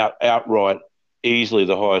be an outright easily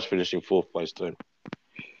the highest finishing 4th place team.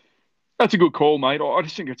 That's a good call, mate. I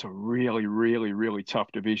just think it's a really, really, really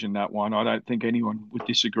tough division, that one. I don't think anyone would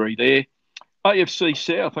disagree there. AFC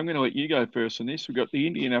South, I'm going to let you go first on this. We've got the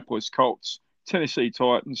Indianapolis Colts, Tennessee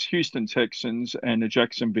Titans, Houston Texans, and the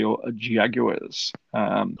Jacksonville Jaguars.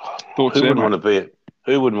 Thoughts Who there, wouldn't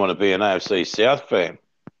want to be an AFC South fan?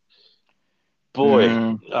 Boy,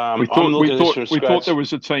 we thought there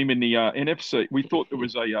was a team in the NFC. We thought there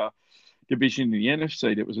was a division in the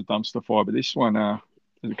NFC that was a dumpster fire, but this one,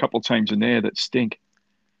 there's a couple of teams in there that stink.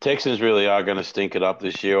 Texans really are going to stink it up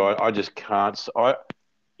this year. I just can't.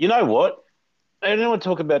 You know what? Anyone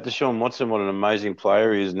talk about Deshaun Watson, what an amazing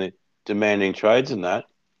player he is, and demanding trades and that.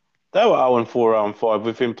 They were 0-4, 0-5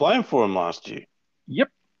 with him playing for him last year. Yep.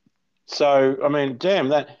 So, I mean, damn,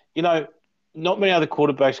 that, not many other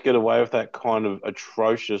quarterbacks get away with that kind of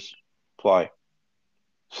atrocious play.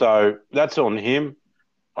 So that's on him.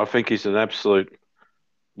 I think he's an absolute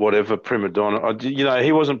whatever prima donna.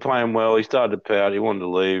 He wasn't playing well. He started to pout. He wanted to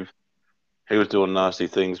leave. He was doing nasty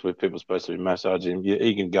things with people supposed to be massaging him. Yeah,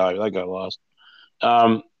 he can go. They go last.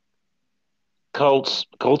 Colts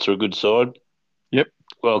are a good side. Yep.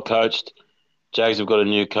 Well coached. Jags have got a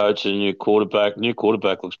new coach and a new quarterback. New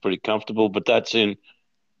quarterback looks pretty comfortable, but that's in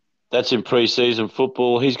pre-season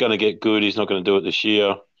football. He's going to get good. He's not going to do it this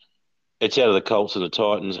year. It's out of the Colts and the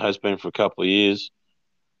Titans. Has been for a couple of years.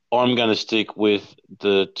 I'm going to stick with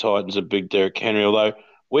the Titans of big Derrick Henry, although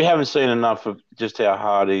we haven't seen enough of just how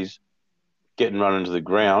hard he's getting run into the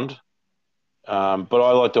ground. But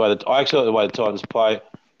I like I actually like the way the Titans play.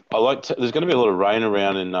 There's going to be a lot of rain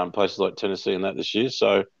around in places like Tennessee and that this year,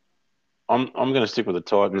 so I'm going to stick with the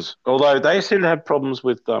Titans. Although they seem to have problems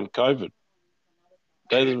with COVID.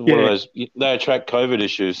 They attract COVID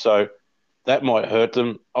issues, so that might hurt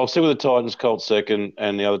them. I'll stick with the Titans, Colts second,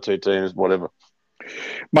 and the other 2 teams, whatever.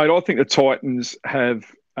 Mate, I think the Titans have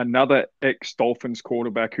another ex-Dolphins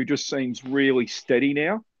quarterback who just seems really steady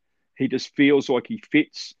now. He just feels like he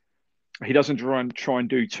fits. He doesn't try and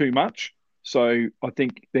do too much. So I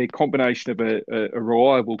think their combination of a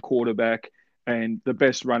reliable quarterback and the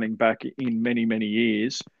best running back in many, many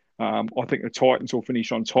years, I think the Titans will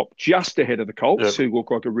finish on top just ahead of the Colts, Yep. who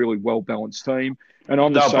look like a really well-balanced team. And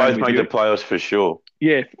I'm the They'll same both with make you. the playoffs for sure.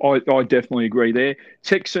 Yeah, I definitely agree there.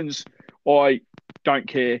 Texans, I don't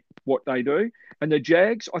care what they do. And the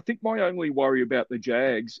Jags, I think my only worry about the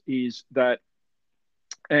Jags is that,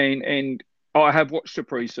 and I have watched the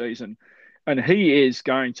preseason, and he is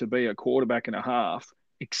going to be a quarterback and a half,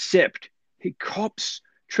 except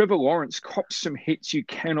Trevor Lawrence cops some hits you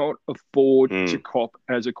cannot afford to cop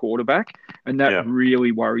as a quarterback. And that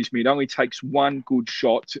really worries me. It only takes one good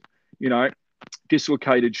shot,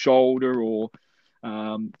 dislocated shoulder or,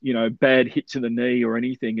 bad hit to the knee or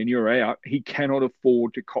anything, and you're out. He cannot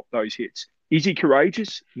afford to cop those hits. Is he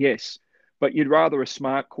courageous? Yes. But you'd rather a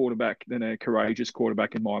smart quarterback than a courageous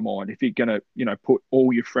quarterback in my mind. If you're going to, put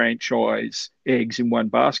all your franchise eggs in one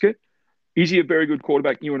basket, is he a very good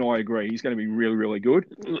quarterback? You and I agree. He's going to be really, really good.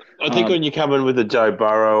 I think when you come in with a Joe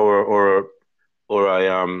Burrow or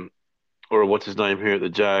a what's his name here at the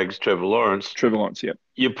Jags, Trevor Lawrence, yeah,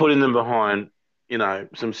 you're putting them behind,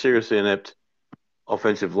 some seriously inept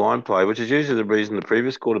offensive line play, which is usually the reason the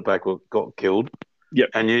previous quarterback got killed. Yep.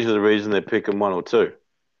 And usually the reason they're picking one or two,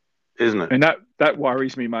 isn't it? And that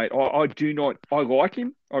worries me, mate. I do not. I like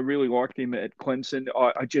him. I really liked him at Clemson.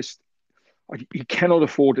 He cannot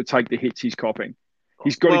afford to take the hits he's copping.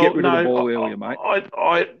 He's got to get rid of the ball earlier, mate.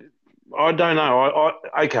 I don't know.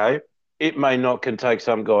 Okay, it may not can take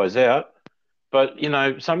some guys out, but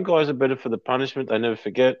some guys are better for the punishment. They never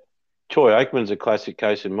forget. Troy Aikman's a classic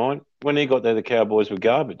case in point. When he got there, the Cowboys were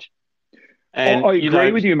garbage. And I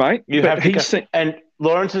agree with you, mate. And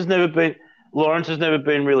Lawrence has never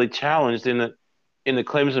been really challenged in the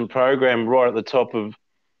Clemson program right at the top of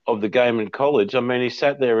the game in college. I mean, he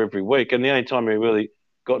sat there every week, and the only time he really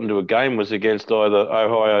got into a game was against either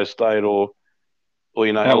Ohio State or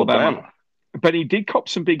Alabama. But he did cop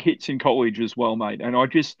some big hits in college as well, mate. And I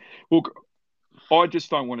just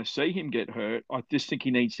don't want to see him get hurt. I just think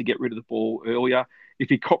he needs to get rid of the ball earlier. If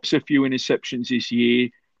he cops a few interceptions this year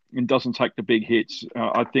and doesn't take the big hits,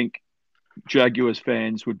 I think Jaguars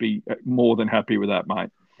fans would be more than happy with that, mate.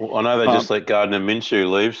 Well, I know they just let Gardner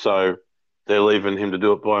Minshew leave, so they're leaving him to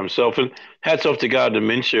do it by himself. And hats off to Gardner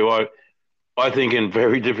Minshew. I think in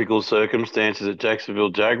very difficult circumstances at Jacksonville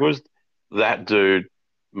Jaguars, that dude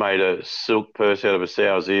made a silk purse out of a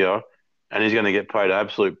sow's ear, and he's going to get paid an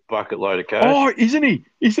absolute bucket load of cash. Oh, isn't he?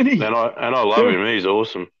 And I love him. He's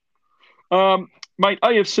awesome. Mate,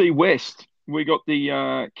 AFC West, we got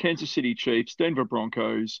the Kansas City Chiefs, Denver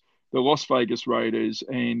Broncos, the Las Vegas Raiders,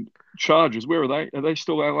 and Chargers. Where are they? Are they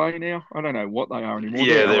still LA now? I don't know what they are anymore.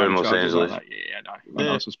 Yeah, they're in Los Angeles. Yeah, I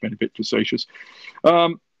know it's just been a bit facetious.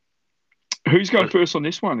 Who's going first on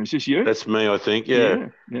this one? Is this you? That's me, I think. Yeah.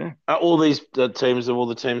 All these teams are all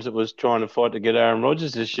the teams that was trying to fight to get Aaron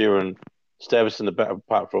Rodgers this year and stab us in the back,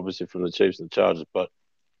 apart from obviously from the Chiefs and the Chargers. But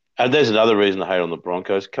there's another reason to hate on the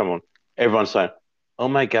Broncos. Come on. Everyone's saying, oh,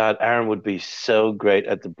 my God, Aaron would be so great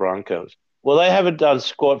at the Broncos. Well, they haven't done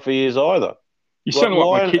squat for years either. You sound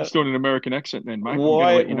like my kid's doing an American accent then, mate.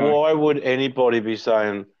 Why would anybody be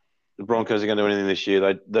saying the Broncos are going to do anything this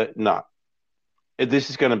year? No. This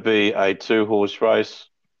is going to be a two-horse race.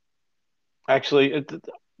 Actually, I think it's a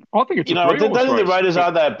three-horse race. I don't think the Raiders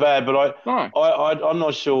are that bad, but I'm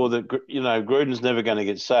not sure that Gruden's never going to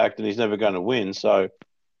get sacked and he's never going to win. So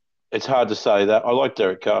it's hard to say that. I like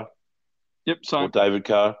Derek Carr. Yep, same. Or David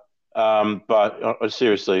Carr. But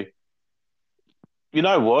seriously, you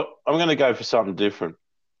know what? I'm going to go for something different.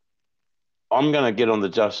 I'm going to get on the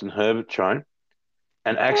Justin Herbert train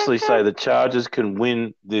and actually say the Chargers can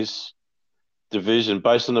win this division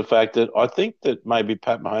based on the fact that I think that maybe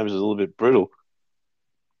Pat Mahomes is a little bit brittle.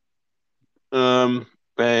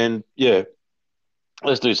 And yeah,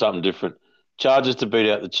 let's do something different. Chargers to beat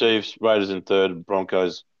out the Chiefs, Raiders in third, and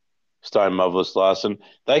Broncos staying motherless last. And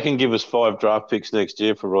they can give us 5 draft picks next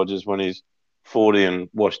year for Rodgers when he's 40 and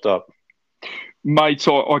washed up. Mate,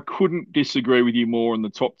 I couldn't disagree with you more on the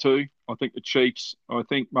top two. I think the Chiefs, I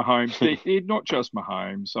think Mahomes, they're not just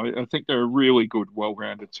Mahomes. I think they're a really good,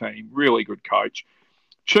 well-rounded team, really good coach.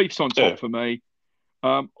 Chiefs on top for me.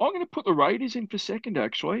 I'm going to put the Raiders in for second,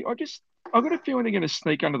 actually. I've got a feeling they're going to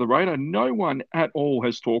sneak under the radar. No one at all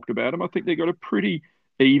has talked about them. I think they've got a pretty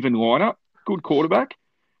even lineup. Good quarterback.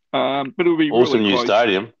 But it'll be awesome really new close.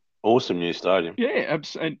 Stadium. Awesome new stadium. Yeah,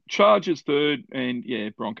 and Chargers third, and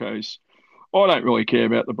Broncos. I don't really care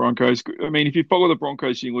about the Broncos. I mean, if you follow the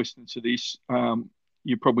Broncos, you listen to this.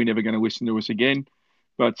 You're probably never going to listen to us again.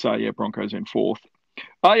 But yeah, Broncos in fourth.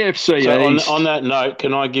 So AFC on East. that note,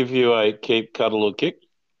 can I give you a keep, cuddle, or kick?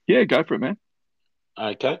 Yeah, go for it, man.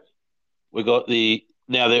 Okay. We got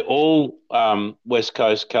now they're all West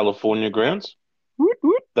Coast California grounds. Woot,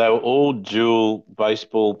 woot. They were all dual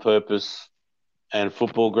baseball purpose and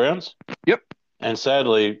football grounds. Yep. And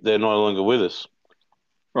sadly, they're no longer with us.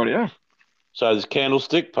 Right, yeah. So there's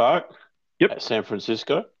Candlestick Park Yep. at San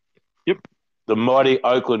Francisco. Yep. The mighty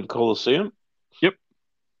Oakland Coliseum. Yep.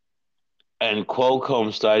 And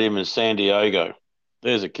Qualcomm Stadium in San Diego.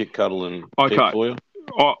 There's a kick, cuddle, and kick Okay. for you.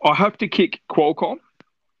 I have to kick Qualcomm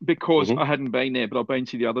because Mhm. I hadn't been there, but I've been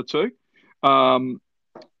to the other two.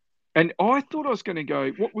 And I thought I was going to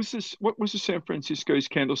go. What was this? What was the San Francisco's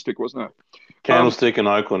Candlestick? Wasn't it? Candlestick and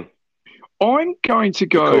Oakland. I'm going to The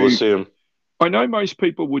go. Coliseum. I know most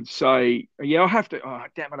people would say, "Yeah, I have to." Oh,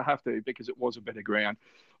 damn it, I have to because it was a better ground.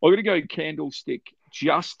 I'm going to go Candlestick.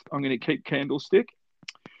 I'm going to keep Candlestick.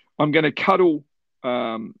 I'm going to cuddle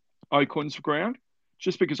Oakland's ground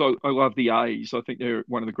just because I love the A's. I think they're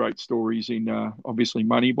one of the great stories in obviously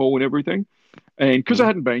Moneyball and everything. And because I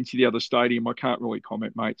hadn't been to the other stadium, I can't really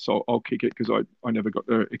comment, mate. So I'll kick it because I never got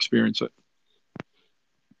to experience it.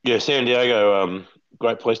 Yeah, San Diego,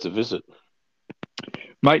 great place to visit.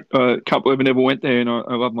 Mate, a couple of them never went there and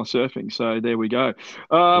I love my surfing. So there we go.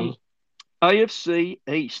 Mm. AFC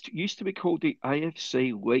East used to be called the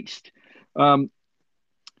AFC Least.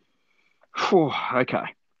 Okay.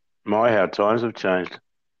 My, how times have changed.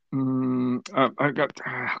 I got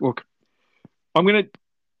look. I'm gonna.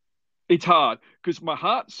 It's hard because my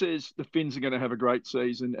heart says the Finns are going to have a great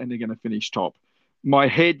season and they're going to finish top. My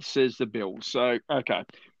head says the Bills. So okay,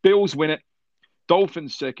 Bills win it.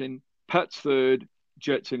 Dolphins second. Pats third.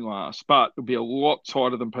 Jets in last. But it'll be a lot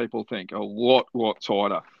tighter than people think. A lot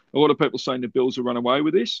tighter. A lot of people saying the Bills will run away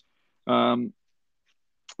with this.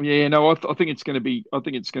 Yeah, no, I think it's going to be. I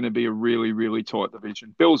think it's going to be a really tight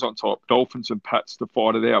division. Bills on top, Dolphins and Pats to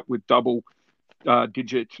fight it out with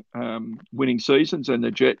double-digit winning seasons, and the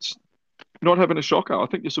Jets not having a shocker. I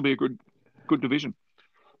think this will be a good division.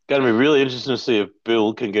 Going to be really interesting to see if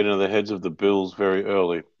Bill can get into the heads of the Bills very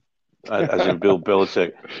early, as in Bill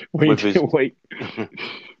Belichick. We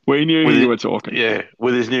knew you were talking. Yeah,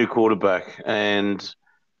 with his new quarterback, and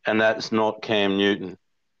that's not Cam Newton.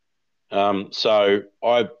 So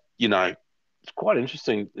it's quite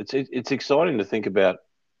interesting. It's exciting to think about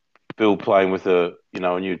Bill playing with a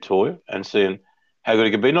new toy and seeing how good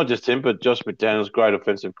he can be. Not just him, but Josh McDaniels, great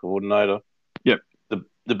offensive coordinator. Yep.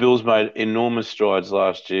 The Bills made enormous strides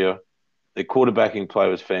last year. Their quarterbacking play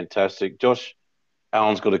was fantastic. Josh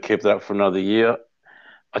Allen's got to keep that for another year.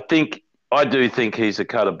 I do think he's a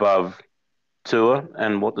cut above Tua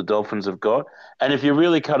and what the Dolphins have got. And if you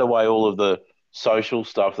really cut away all of the social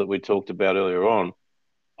stuff that we talked about earlier on,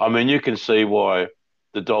 I mean, you can see why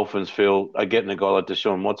the Dolphins feel getting a guy like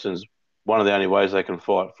Deshaun Watson's one of the only ways they can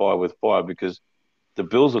fight fire with fire, because the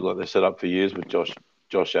Bills look like they're set up for years with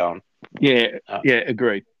Josh Allen. Yeah,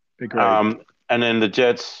 agreed. And then the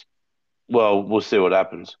Jets, well, we'll see what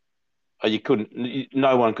happens.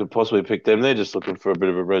 No one could possibly pick them. They're just looking for a bit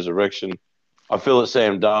of a resurrection. I feel that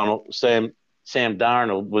Sam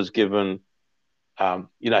Darnold was given,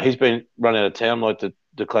 he's been run out of town like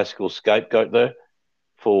the classical scapegoat there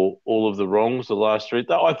for all of the wrongs the last three.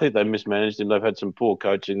 I think they mismanaged him. They've had some poor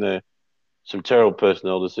coaching there, some terrible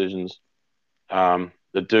personnel decisions.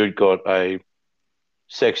 The dude got a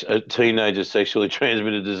teenager sexually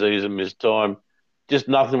transmitted disease and missed time. Just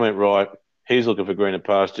nothing went right. He's looking for greener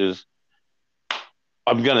pastures.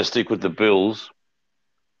 I'm going to stick with the Bills.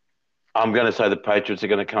 I'm going to say the Patriots are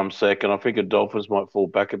going to come second. I think the Dolphins might fall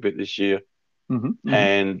back a bit this year,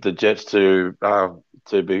 and the Jets to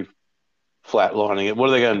be flatlining it. What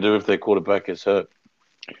are they going to do if their quarterback gets hurt?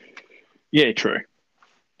 Yeah, true.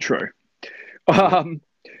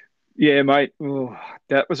 Yeah, mate. Oh,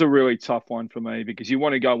 that was a really tough one for me because you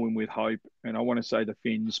want to go in with hope, and I want to say the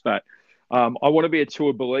Finns, but I want to be a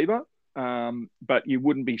Tua believer, but you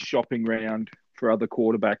wouldn't be shopping around for other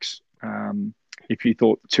quarterbacks if you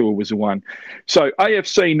thought Tua was the one. So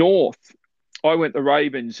AFC North, I went the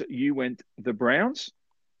Ravens, you went the Browns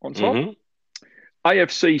on top. Mm-hmm.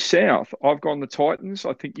 AFC South, I've gone the Titans.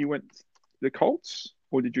 I think you went the Colts,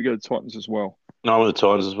 or did you go the Titans as well? No, I went the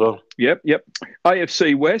Titans as well. Yep.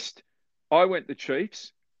 AFC West, I went the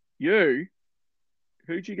Chiefs. Who'd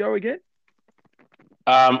you go again?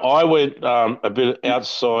 I went a bit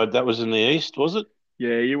outside. That was in the East, was it?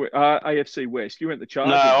 Yeah, you went AFC West. You went the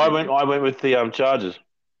Chargers. No, I went with the Chargers.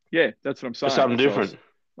 Yeah, that's what I'm saying. Something different.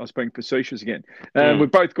 I was being facetious again. Mm. We've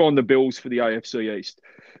both gone the Bills for the AFC East.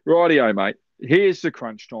 Rightio, mate. Here's the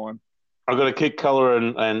crunch time. I've got a kick colour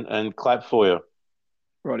and clap for you.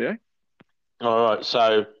 Rightio. All right,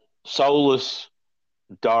 so soulless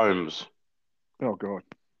domes. Oh, God.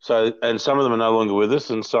 So, and some of them are no longer with us,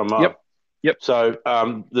 and some are. Yep. Yep. So,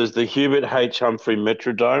 there's the Hubert H. Humphrey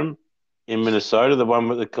Metrodome in Minnesota, the one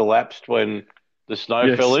that collapsed when the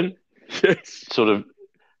snow fell Yes. in. Yes. Sort of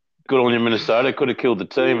good on you, Minnesota. Could have killed the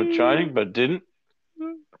team at training, but didn't.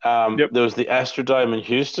 Yep. There was the Astrodome in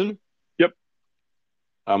Houston. Yep.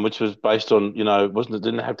 Which was based on, wasn't it?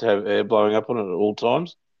 Didn't have to have air blowing up on it at all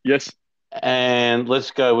times. Yes. And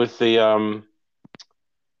let's go with the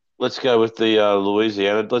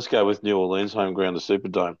Louisiana. Let's go with New Orleans home ground, the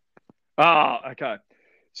Superdome. Okay.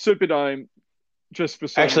 Superdome, just for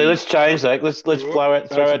Actually, let's change that. Let's throw out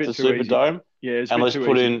the Superdome. Yeah, and let's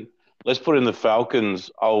put in the Falcons'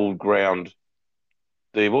 old ground.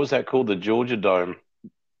 What was that called? The Georgia Dome.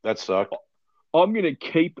 That sucked. I'm going to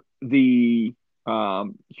keep the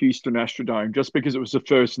Houston Astrodome just because it was the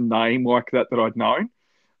first name like that I'd known.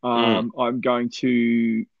 I'm going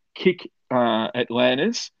to kick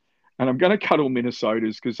Atlanta's, and I'm going to cuddle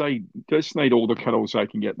Minnesota's because they just need all the cuddles they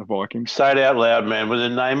can get in the Vikings. Say it out loud, man. With the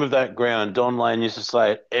name of that ground, Don Lane used to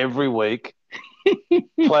say it every week,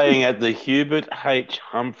 playing at the Hubert H.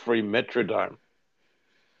 Humphrey Metrodome.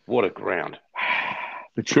 What a ground.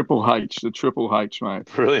 The Triple H, mate.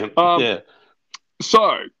 Brilliant. Yeah.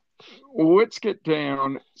 So let's get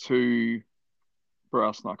down to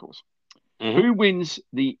brass knuckles. Mm-hmm. Who wins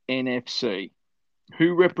the NFC?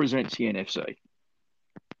 Who represents the NFC?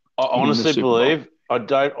 I honestly believe I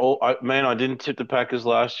didn't tip the Packers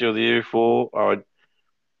last year or the year before. I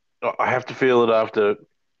have to feel it after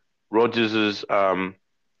Rodgers'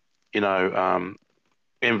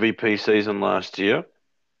 MVP season last year.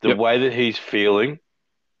 The way that he's feeling,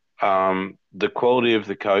 the quality of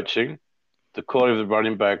the coaching, the quality of the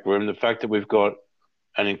running back room, the fact that we've got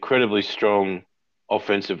an incredibly strong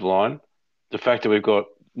offensive line, the fact that we've got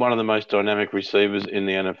one of the most dynamic receivers in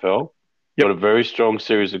the NFL, got a very strong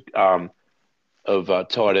series of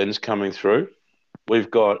tight ends coming through.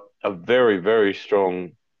 We've got a very, very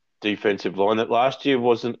strong defensive line that last year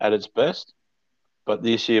wasn't at its best, but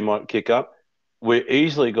this year might kick up. We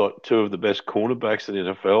easily got two of the best cornerbacks in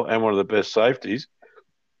the NFL and one of the best safeties.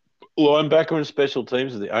 Linebacker and special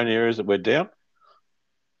teams are the only areas that we're down.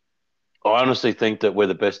 I honestly think that we're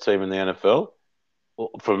the best team in the NFL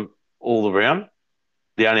from all around.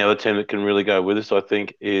 The only other team that can really go with us, I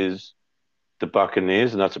think, is the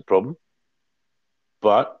Buccaneers, and that's a problem.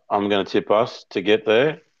 But I'm going to tip us to get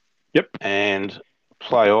there. Yep. And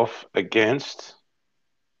play off against.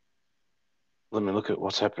 Let me look at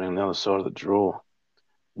what's happening on the other side of the draw.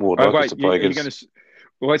 Let's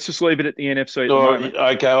just leave it at the NFC.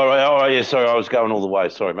 Okay, all right. Yeah, sorry, I was going all the way.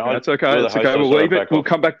 Sorry, mate. That's okay. That's okay. We'll leave it. We'll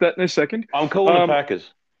come back to that in a second. I'm calling the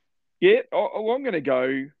Packers. Yeah, I'm going to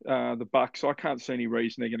go the Bucks. I can't see any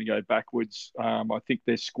reason they're going to go backwards. I think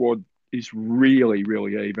their squad is really,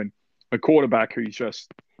 really even. A quarterback who's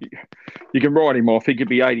just, you can write him off. He could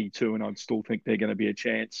be 82 and I'd still think they're going to be a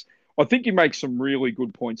chance. I think you make some really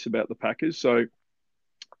good points about the Packers. So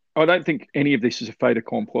I don't think any of this is a fait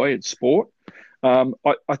accompli. It's sport. I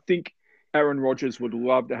think Aaron Rodgers would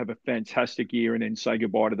love to have a fantastic year and then say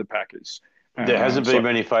goodbye to the Packers. There hasn't been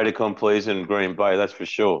many fait accomplis in Green Bay, that's for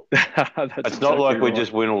sure. It's not like we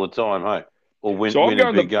just win all the time, hey? Or win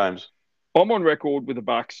in big games. I'm on record with the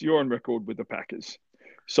Bucks. You're on record with the Packers.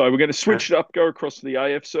 So we're going to switch it up, go across to the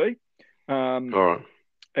AFC. All right.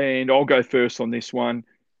 And I'll go first on this one.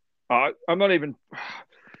 I'm not even...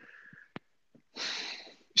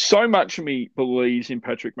 So much of me believes in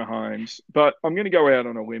Patrick Mahomes, but I'm going to go out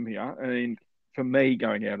on a limb here. And for me,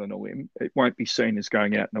 going out on a limb, it won't be seen as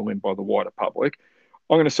going out on a limb by the wider public.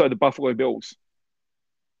 I'm going to say the Buffalo Bills.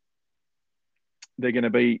 They're going to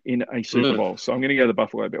be in a Super Bowl. So I'm going to go the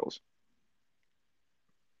Buffalo Bills.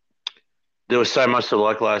 There was so much to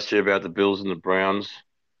like last year about the Bills and the Browns.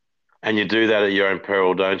 And you do that at your own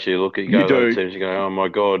peril, don't you? Look at you other teams, you go, oh my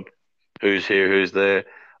God, who's here, who's there?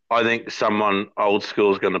 I think someone old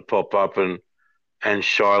school is going to pop up and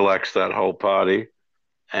Shylax that whole party.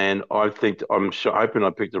 And I'm hoping I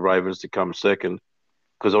pick the Ravens to come second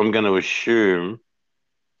because I'm going to assume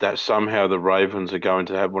that somehow the Ravens are going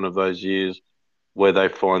to have one of those years where they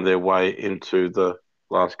find their way into the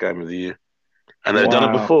last game of the year. And they've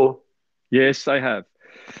done it before. Yes, they have.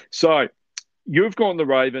 So you've gone the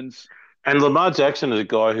Ravens. And Lamar Jackson is a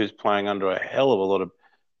guy who's playing under a hell of a lot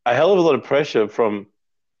of pressure from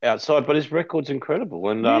outside, but his record's incredible.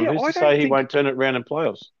 And who's to say he won't turn it around in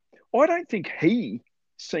playoffs? I don't think he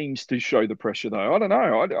seems to show the pressure, though. I don't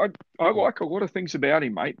know. I like a lot of things about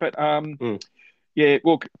him, mate. But yeah,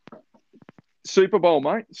 look, Super Bowl,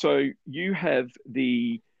 mate. So you have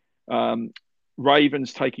the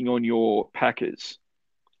Ravens taking on your Packers.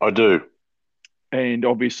 I do. And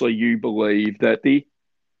obviously you believe that the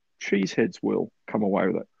Cheeseheads will come away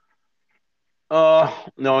with it.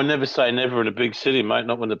 No, I never say never in a big city, mate.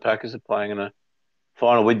 Not when the Packers are playing in a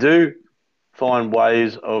final. We do find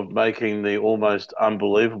ways of making the almost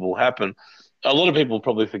unbelievable happen. A lot of people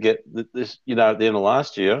probably forget that this, at the end of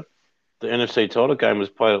last year, the NFC title game was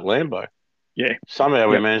played at Lambeau. Yeah. Somehow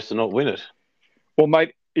we managed to not win it. Well,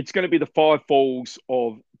 mate, it's going to be the 5 Falls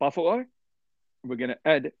of Buffalo. We're going to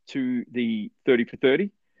add to the 30 for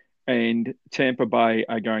 30. And Tampa Bay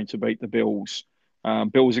are going to beat the Bills.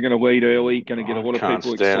 Bills are going to lead early, going to get a lot of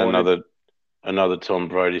people excited. Another Tom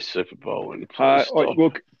Brady Super Bowl.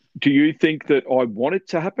 Look, do you think that I want it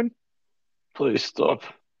to happen? Please stop.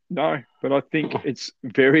 No, but I think it's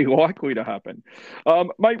very likely to happen.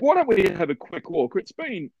 Mate, why don't we have a quick look?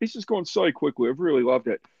 This has gone so quickly. I've really loved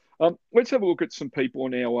it. Let's have a look at some people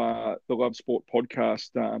on our the Love Sport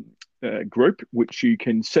podcast group, which you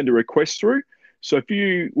can send a request through. So if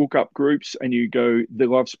you look up groups and you go the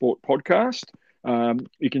Love Sport podcast,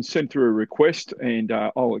 you can send through a request and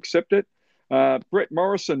I'll accept it. Brett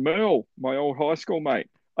Morrison, Merle, my old high school mate.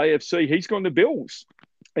 AFC, he's gone to Bills.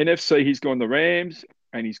 NFC, he's gone to Rams,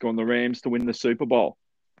 and he's gone the Rams to win the Super Bowl.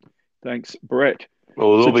 Thanks, Brett. Well,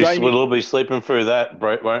 we'll all be sleeping through that,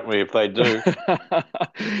 Brett, won't we, if they do?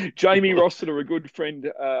 Jamie Rossiter, a good friend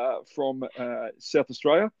from South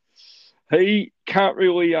Australia. He can't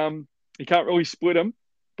really split them,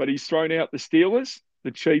 but he's thrown out the Steelers,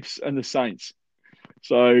 the Chiefs, and the Saints.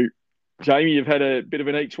 So, Jamie, you've had a bit of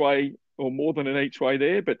an each way, or more than an each way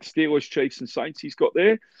there, but Steelers, Chiefs, and Saints he's got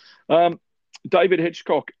there. David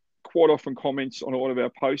Hitchcock quite often comments on a lot of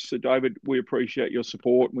our posts. So, David, we appreciate your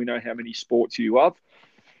support. We know how many sports you love.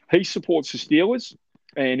 He supports the Steelers,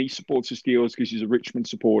 and he supports the Steelers because he's a Richmond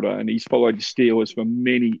supporter, and he's followed the Steelers for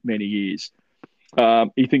many, many years.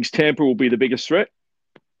 He thinks Tampa will be the biggest threat.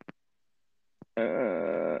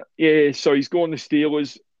 So he's gone to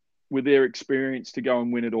Steelers with their experience to go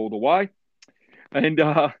and win it all the way. And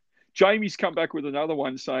Jamie's come back with another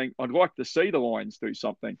one saying, I'd like to see the Lions do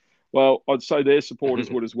something. Well, I'd say their supporters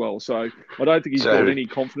would as well. So I don't think he's got any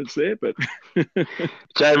confidence there. But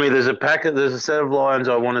Jamie, there's a set of Lions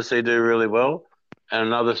I want to see do really well, and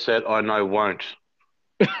another set I know won't.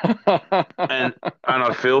 and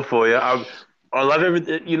I feel for you. I love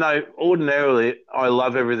everything. Ordinarily, I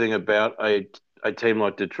love everything about a team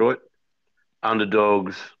like Detroit.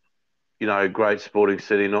 Underdogs, great sporting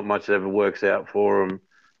city. Not much ever works out for them.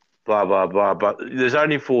 Blah blah blah. But there's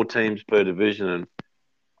only 4 teams per division, and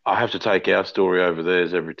I have to take our story over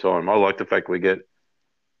theirs every time. I like the fact we get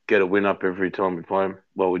a win up every time we play them.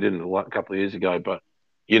 Well, we didn't a couple of years ago, but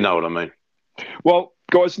you know what I mean. Well,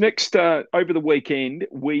 guys, next over the weekend,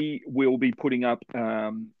 we will be putting up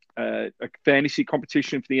a fantasy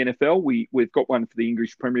competition for the NFL. We've got one for the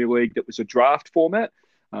English Premier League that was a draft format,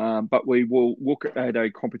 but we will look at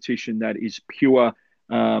a competition that is pure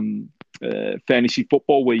fantasy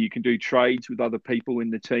football where you can do trades with other people in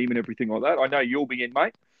the team and everything like that. I know you'll be in,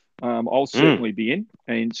 mate. I'll certainly be in.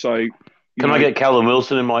 And so... Can I get Callum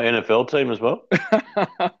Wilson in my NFL team as well?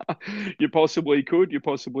 You possibly could.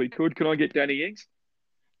 Can I get Danny Ings?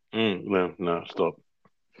 Well, no, stop.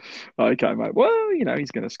 Okay, mate. Well,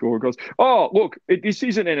 he's going to score goals. Oh, look, this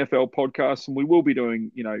is an NFL podcast, and we will be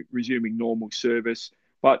doing, resuming normal service.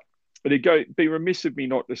 But it'd be remiss of me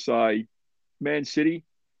not to say, Man City,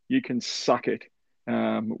 you can suck it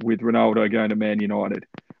with Ronaldo going to Man United.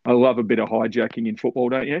 I love a bit of hijacking in football,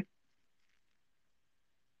 don't you?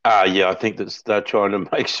 Yeah, I think they're trying to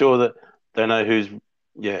make sure that they know who's...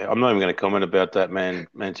 Yeah, I'm not even going to comment about that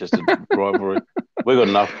Manchester rivalry. We've got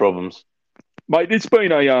enough problems. Mate,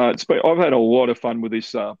 I've had a lot of fun with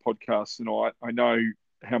this podcast tonight. I know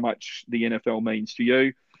how much the NFL means to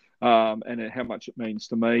you and how much it means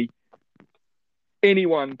to me.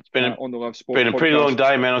 Anyone on the Love Sport podcast. It's been a pretty long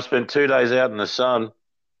day, man. I've spent 2 days out in the sun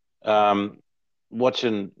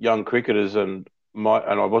watching young cricketers, and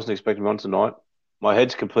I wasn't expecting one tonight. My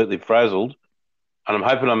head's completely frazzled, and I'm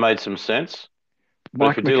hoping I made some sense.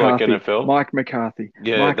 Mike if you do like NFL, Mike McCarthy.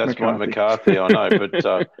 Yeah, that's Mike McCarthy. I know,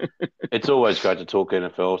 but it's always great to talk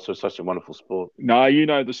NFL. So it's such a wonderful sport. No, you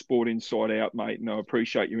know the sport inside out, mate, and I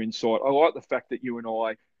appreciate your insight. I like the fact that you and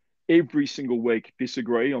I every single week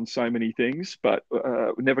disagree on so many things, but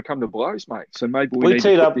we never come to blows, mate. So maybe we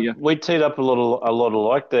teed up a lot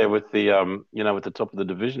alike there with the with the top of the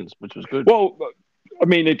divisions, which was good. Well, I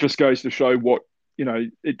mean, it just goes to show what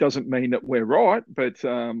it doesn't mean that we're right, but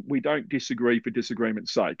we don't disagree for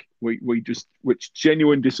disagreement's sake. Which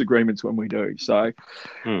genuine disagreements when we do. So,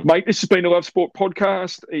 mate, this has been the Love Sport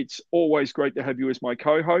podcast. It's always great to have you as my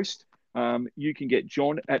co-host. You can get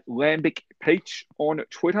John at Lambic Peach on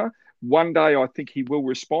Twitter. One day I think he will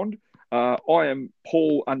respond. I am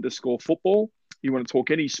Paul_football. You want to talk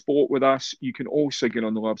any sport with us, you can also get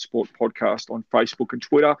on the Love Sport podcast on Facebook and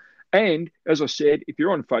Twitter. And as I said, if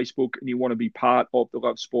you're on Facebook and you want to be part of the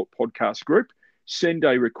Love Sport podcast group, send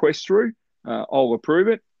a request through. I'll approve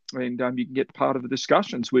it, and you can get part of the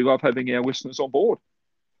discussions. We love having our listeners on board.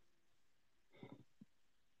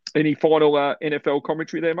 Any final NFL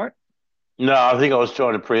commentary there, mate? No, I think I was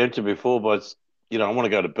trying to preempt it before, but I want to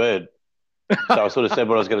go to bed. So I sort of said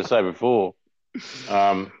what I was going to say before.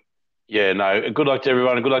 Good luck to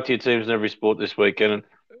everyone, and good luck to your teams in every sport this weekend. And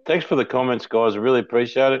thanks for the comments, guys. I really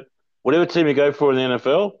appreciate it. Whatever team you go for in the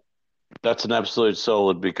NFL, that's an absolute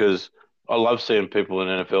solid, because I love seeing people in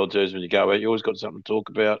NFL jerseys when you go out. You always got something to talk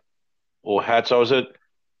about, or hats. I was at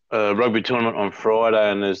a rugby tournament on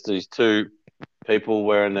Friday, and there's these two people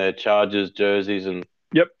wearing their Chargers jerseys, and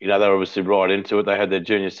they're obviously right into it. They had their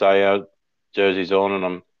Junior Seau jerseys on, and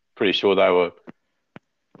I'm pretty sure they were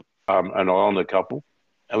an Islander couple.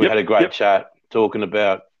 And we had a great chat talking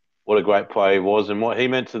about what a great player he was and what he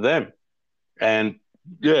meant to them. And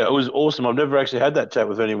yeah, it was awesome. I've never actually had that chat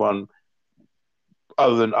with anyone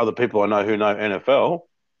other than other people I know who know NFL.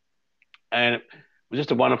 And it was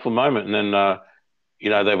just a wonderful moment. And then,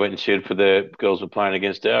 they went and cheered for their girls were playing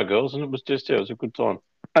against our girls. And it was just, it was a good time.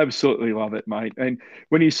 Absolutely love it, mate. And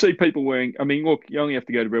when you see people wearing, look, you only have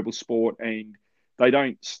to go to Rebel Sport and they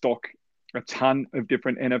don't stock a ton of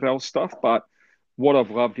different NFL stuff. But what I've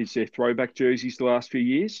loved is their throwback jerseys the last few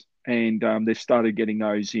years. And they've started getting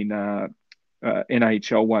those in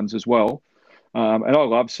NHL ones as well, and I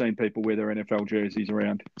love seeing people wear their NFL jerseys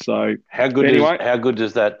around. So how good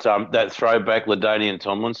does that throwback LaDainian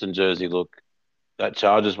Tomlinson jersey look? That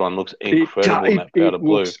Chargers one looks incredible in that powder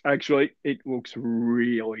blue. It looks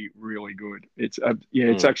really, really good. It's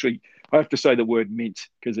it's actually, I have to say the word mint,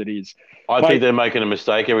 because it is. I think they're making a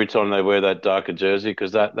mistake every time they wear that darker jersey,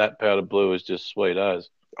 because that powder blue is just sweet as.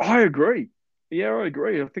 I agree. Yeah, I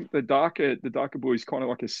agree. I think the darker blue is kind of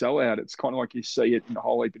like a sellout. It's kind of like you see it in a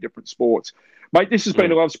whole heap of different sports. Mate, this has been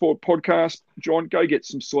a Love Sport podcast. John, go get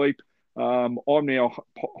some sleep. I'm now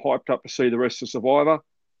hyped up to see the rest of Survivor.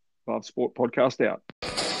 Love Sport podcast out.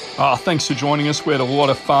 Thanks for joining us. We had a lot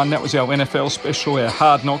of fun. That was our NFL special, our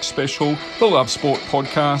Hard Knocks special, the Love Sport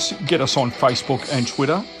podcast. Get us on Facebook and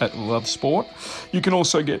Twitter at Love Sport. You can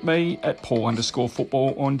also get me at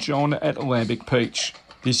Paul_football, on John at Lambic Peach.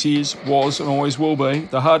 This was and always will be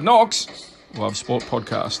the Hard Knocks Love Sport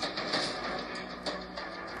podcast.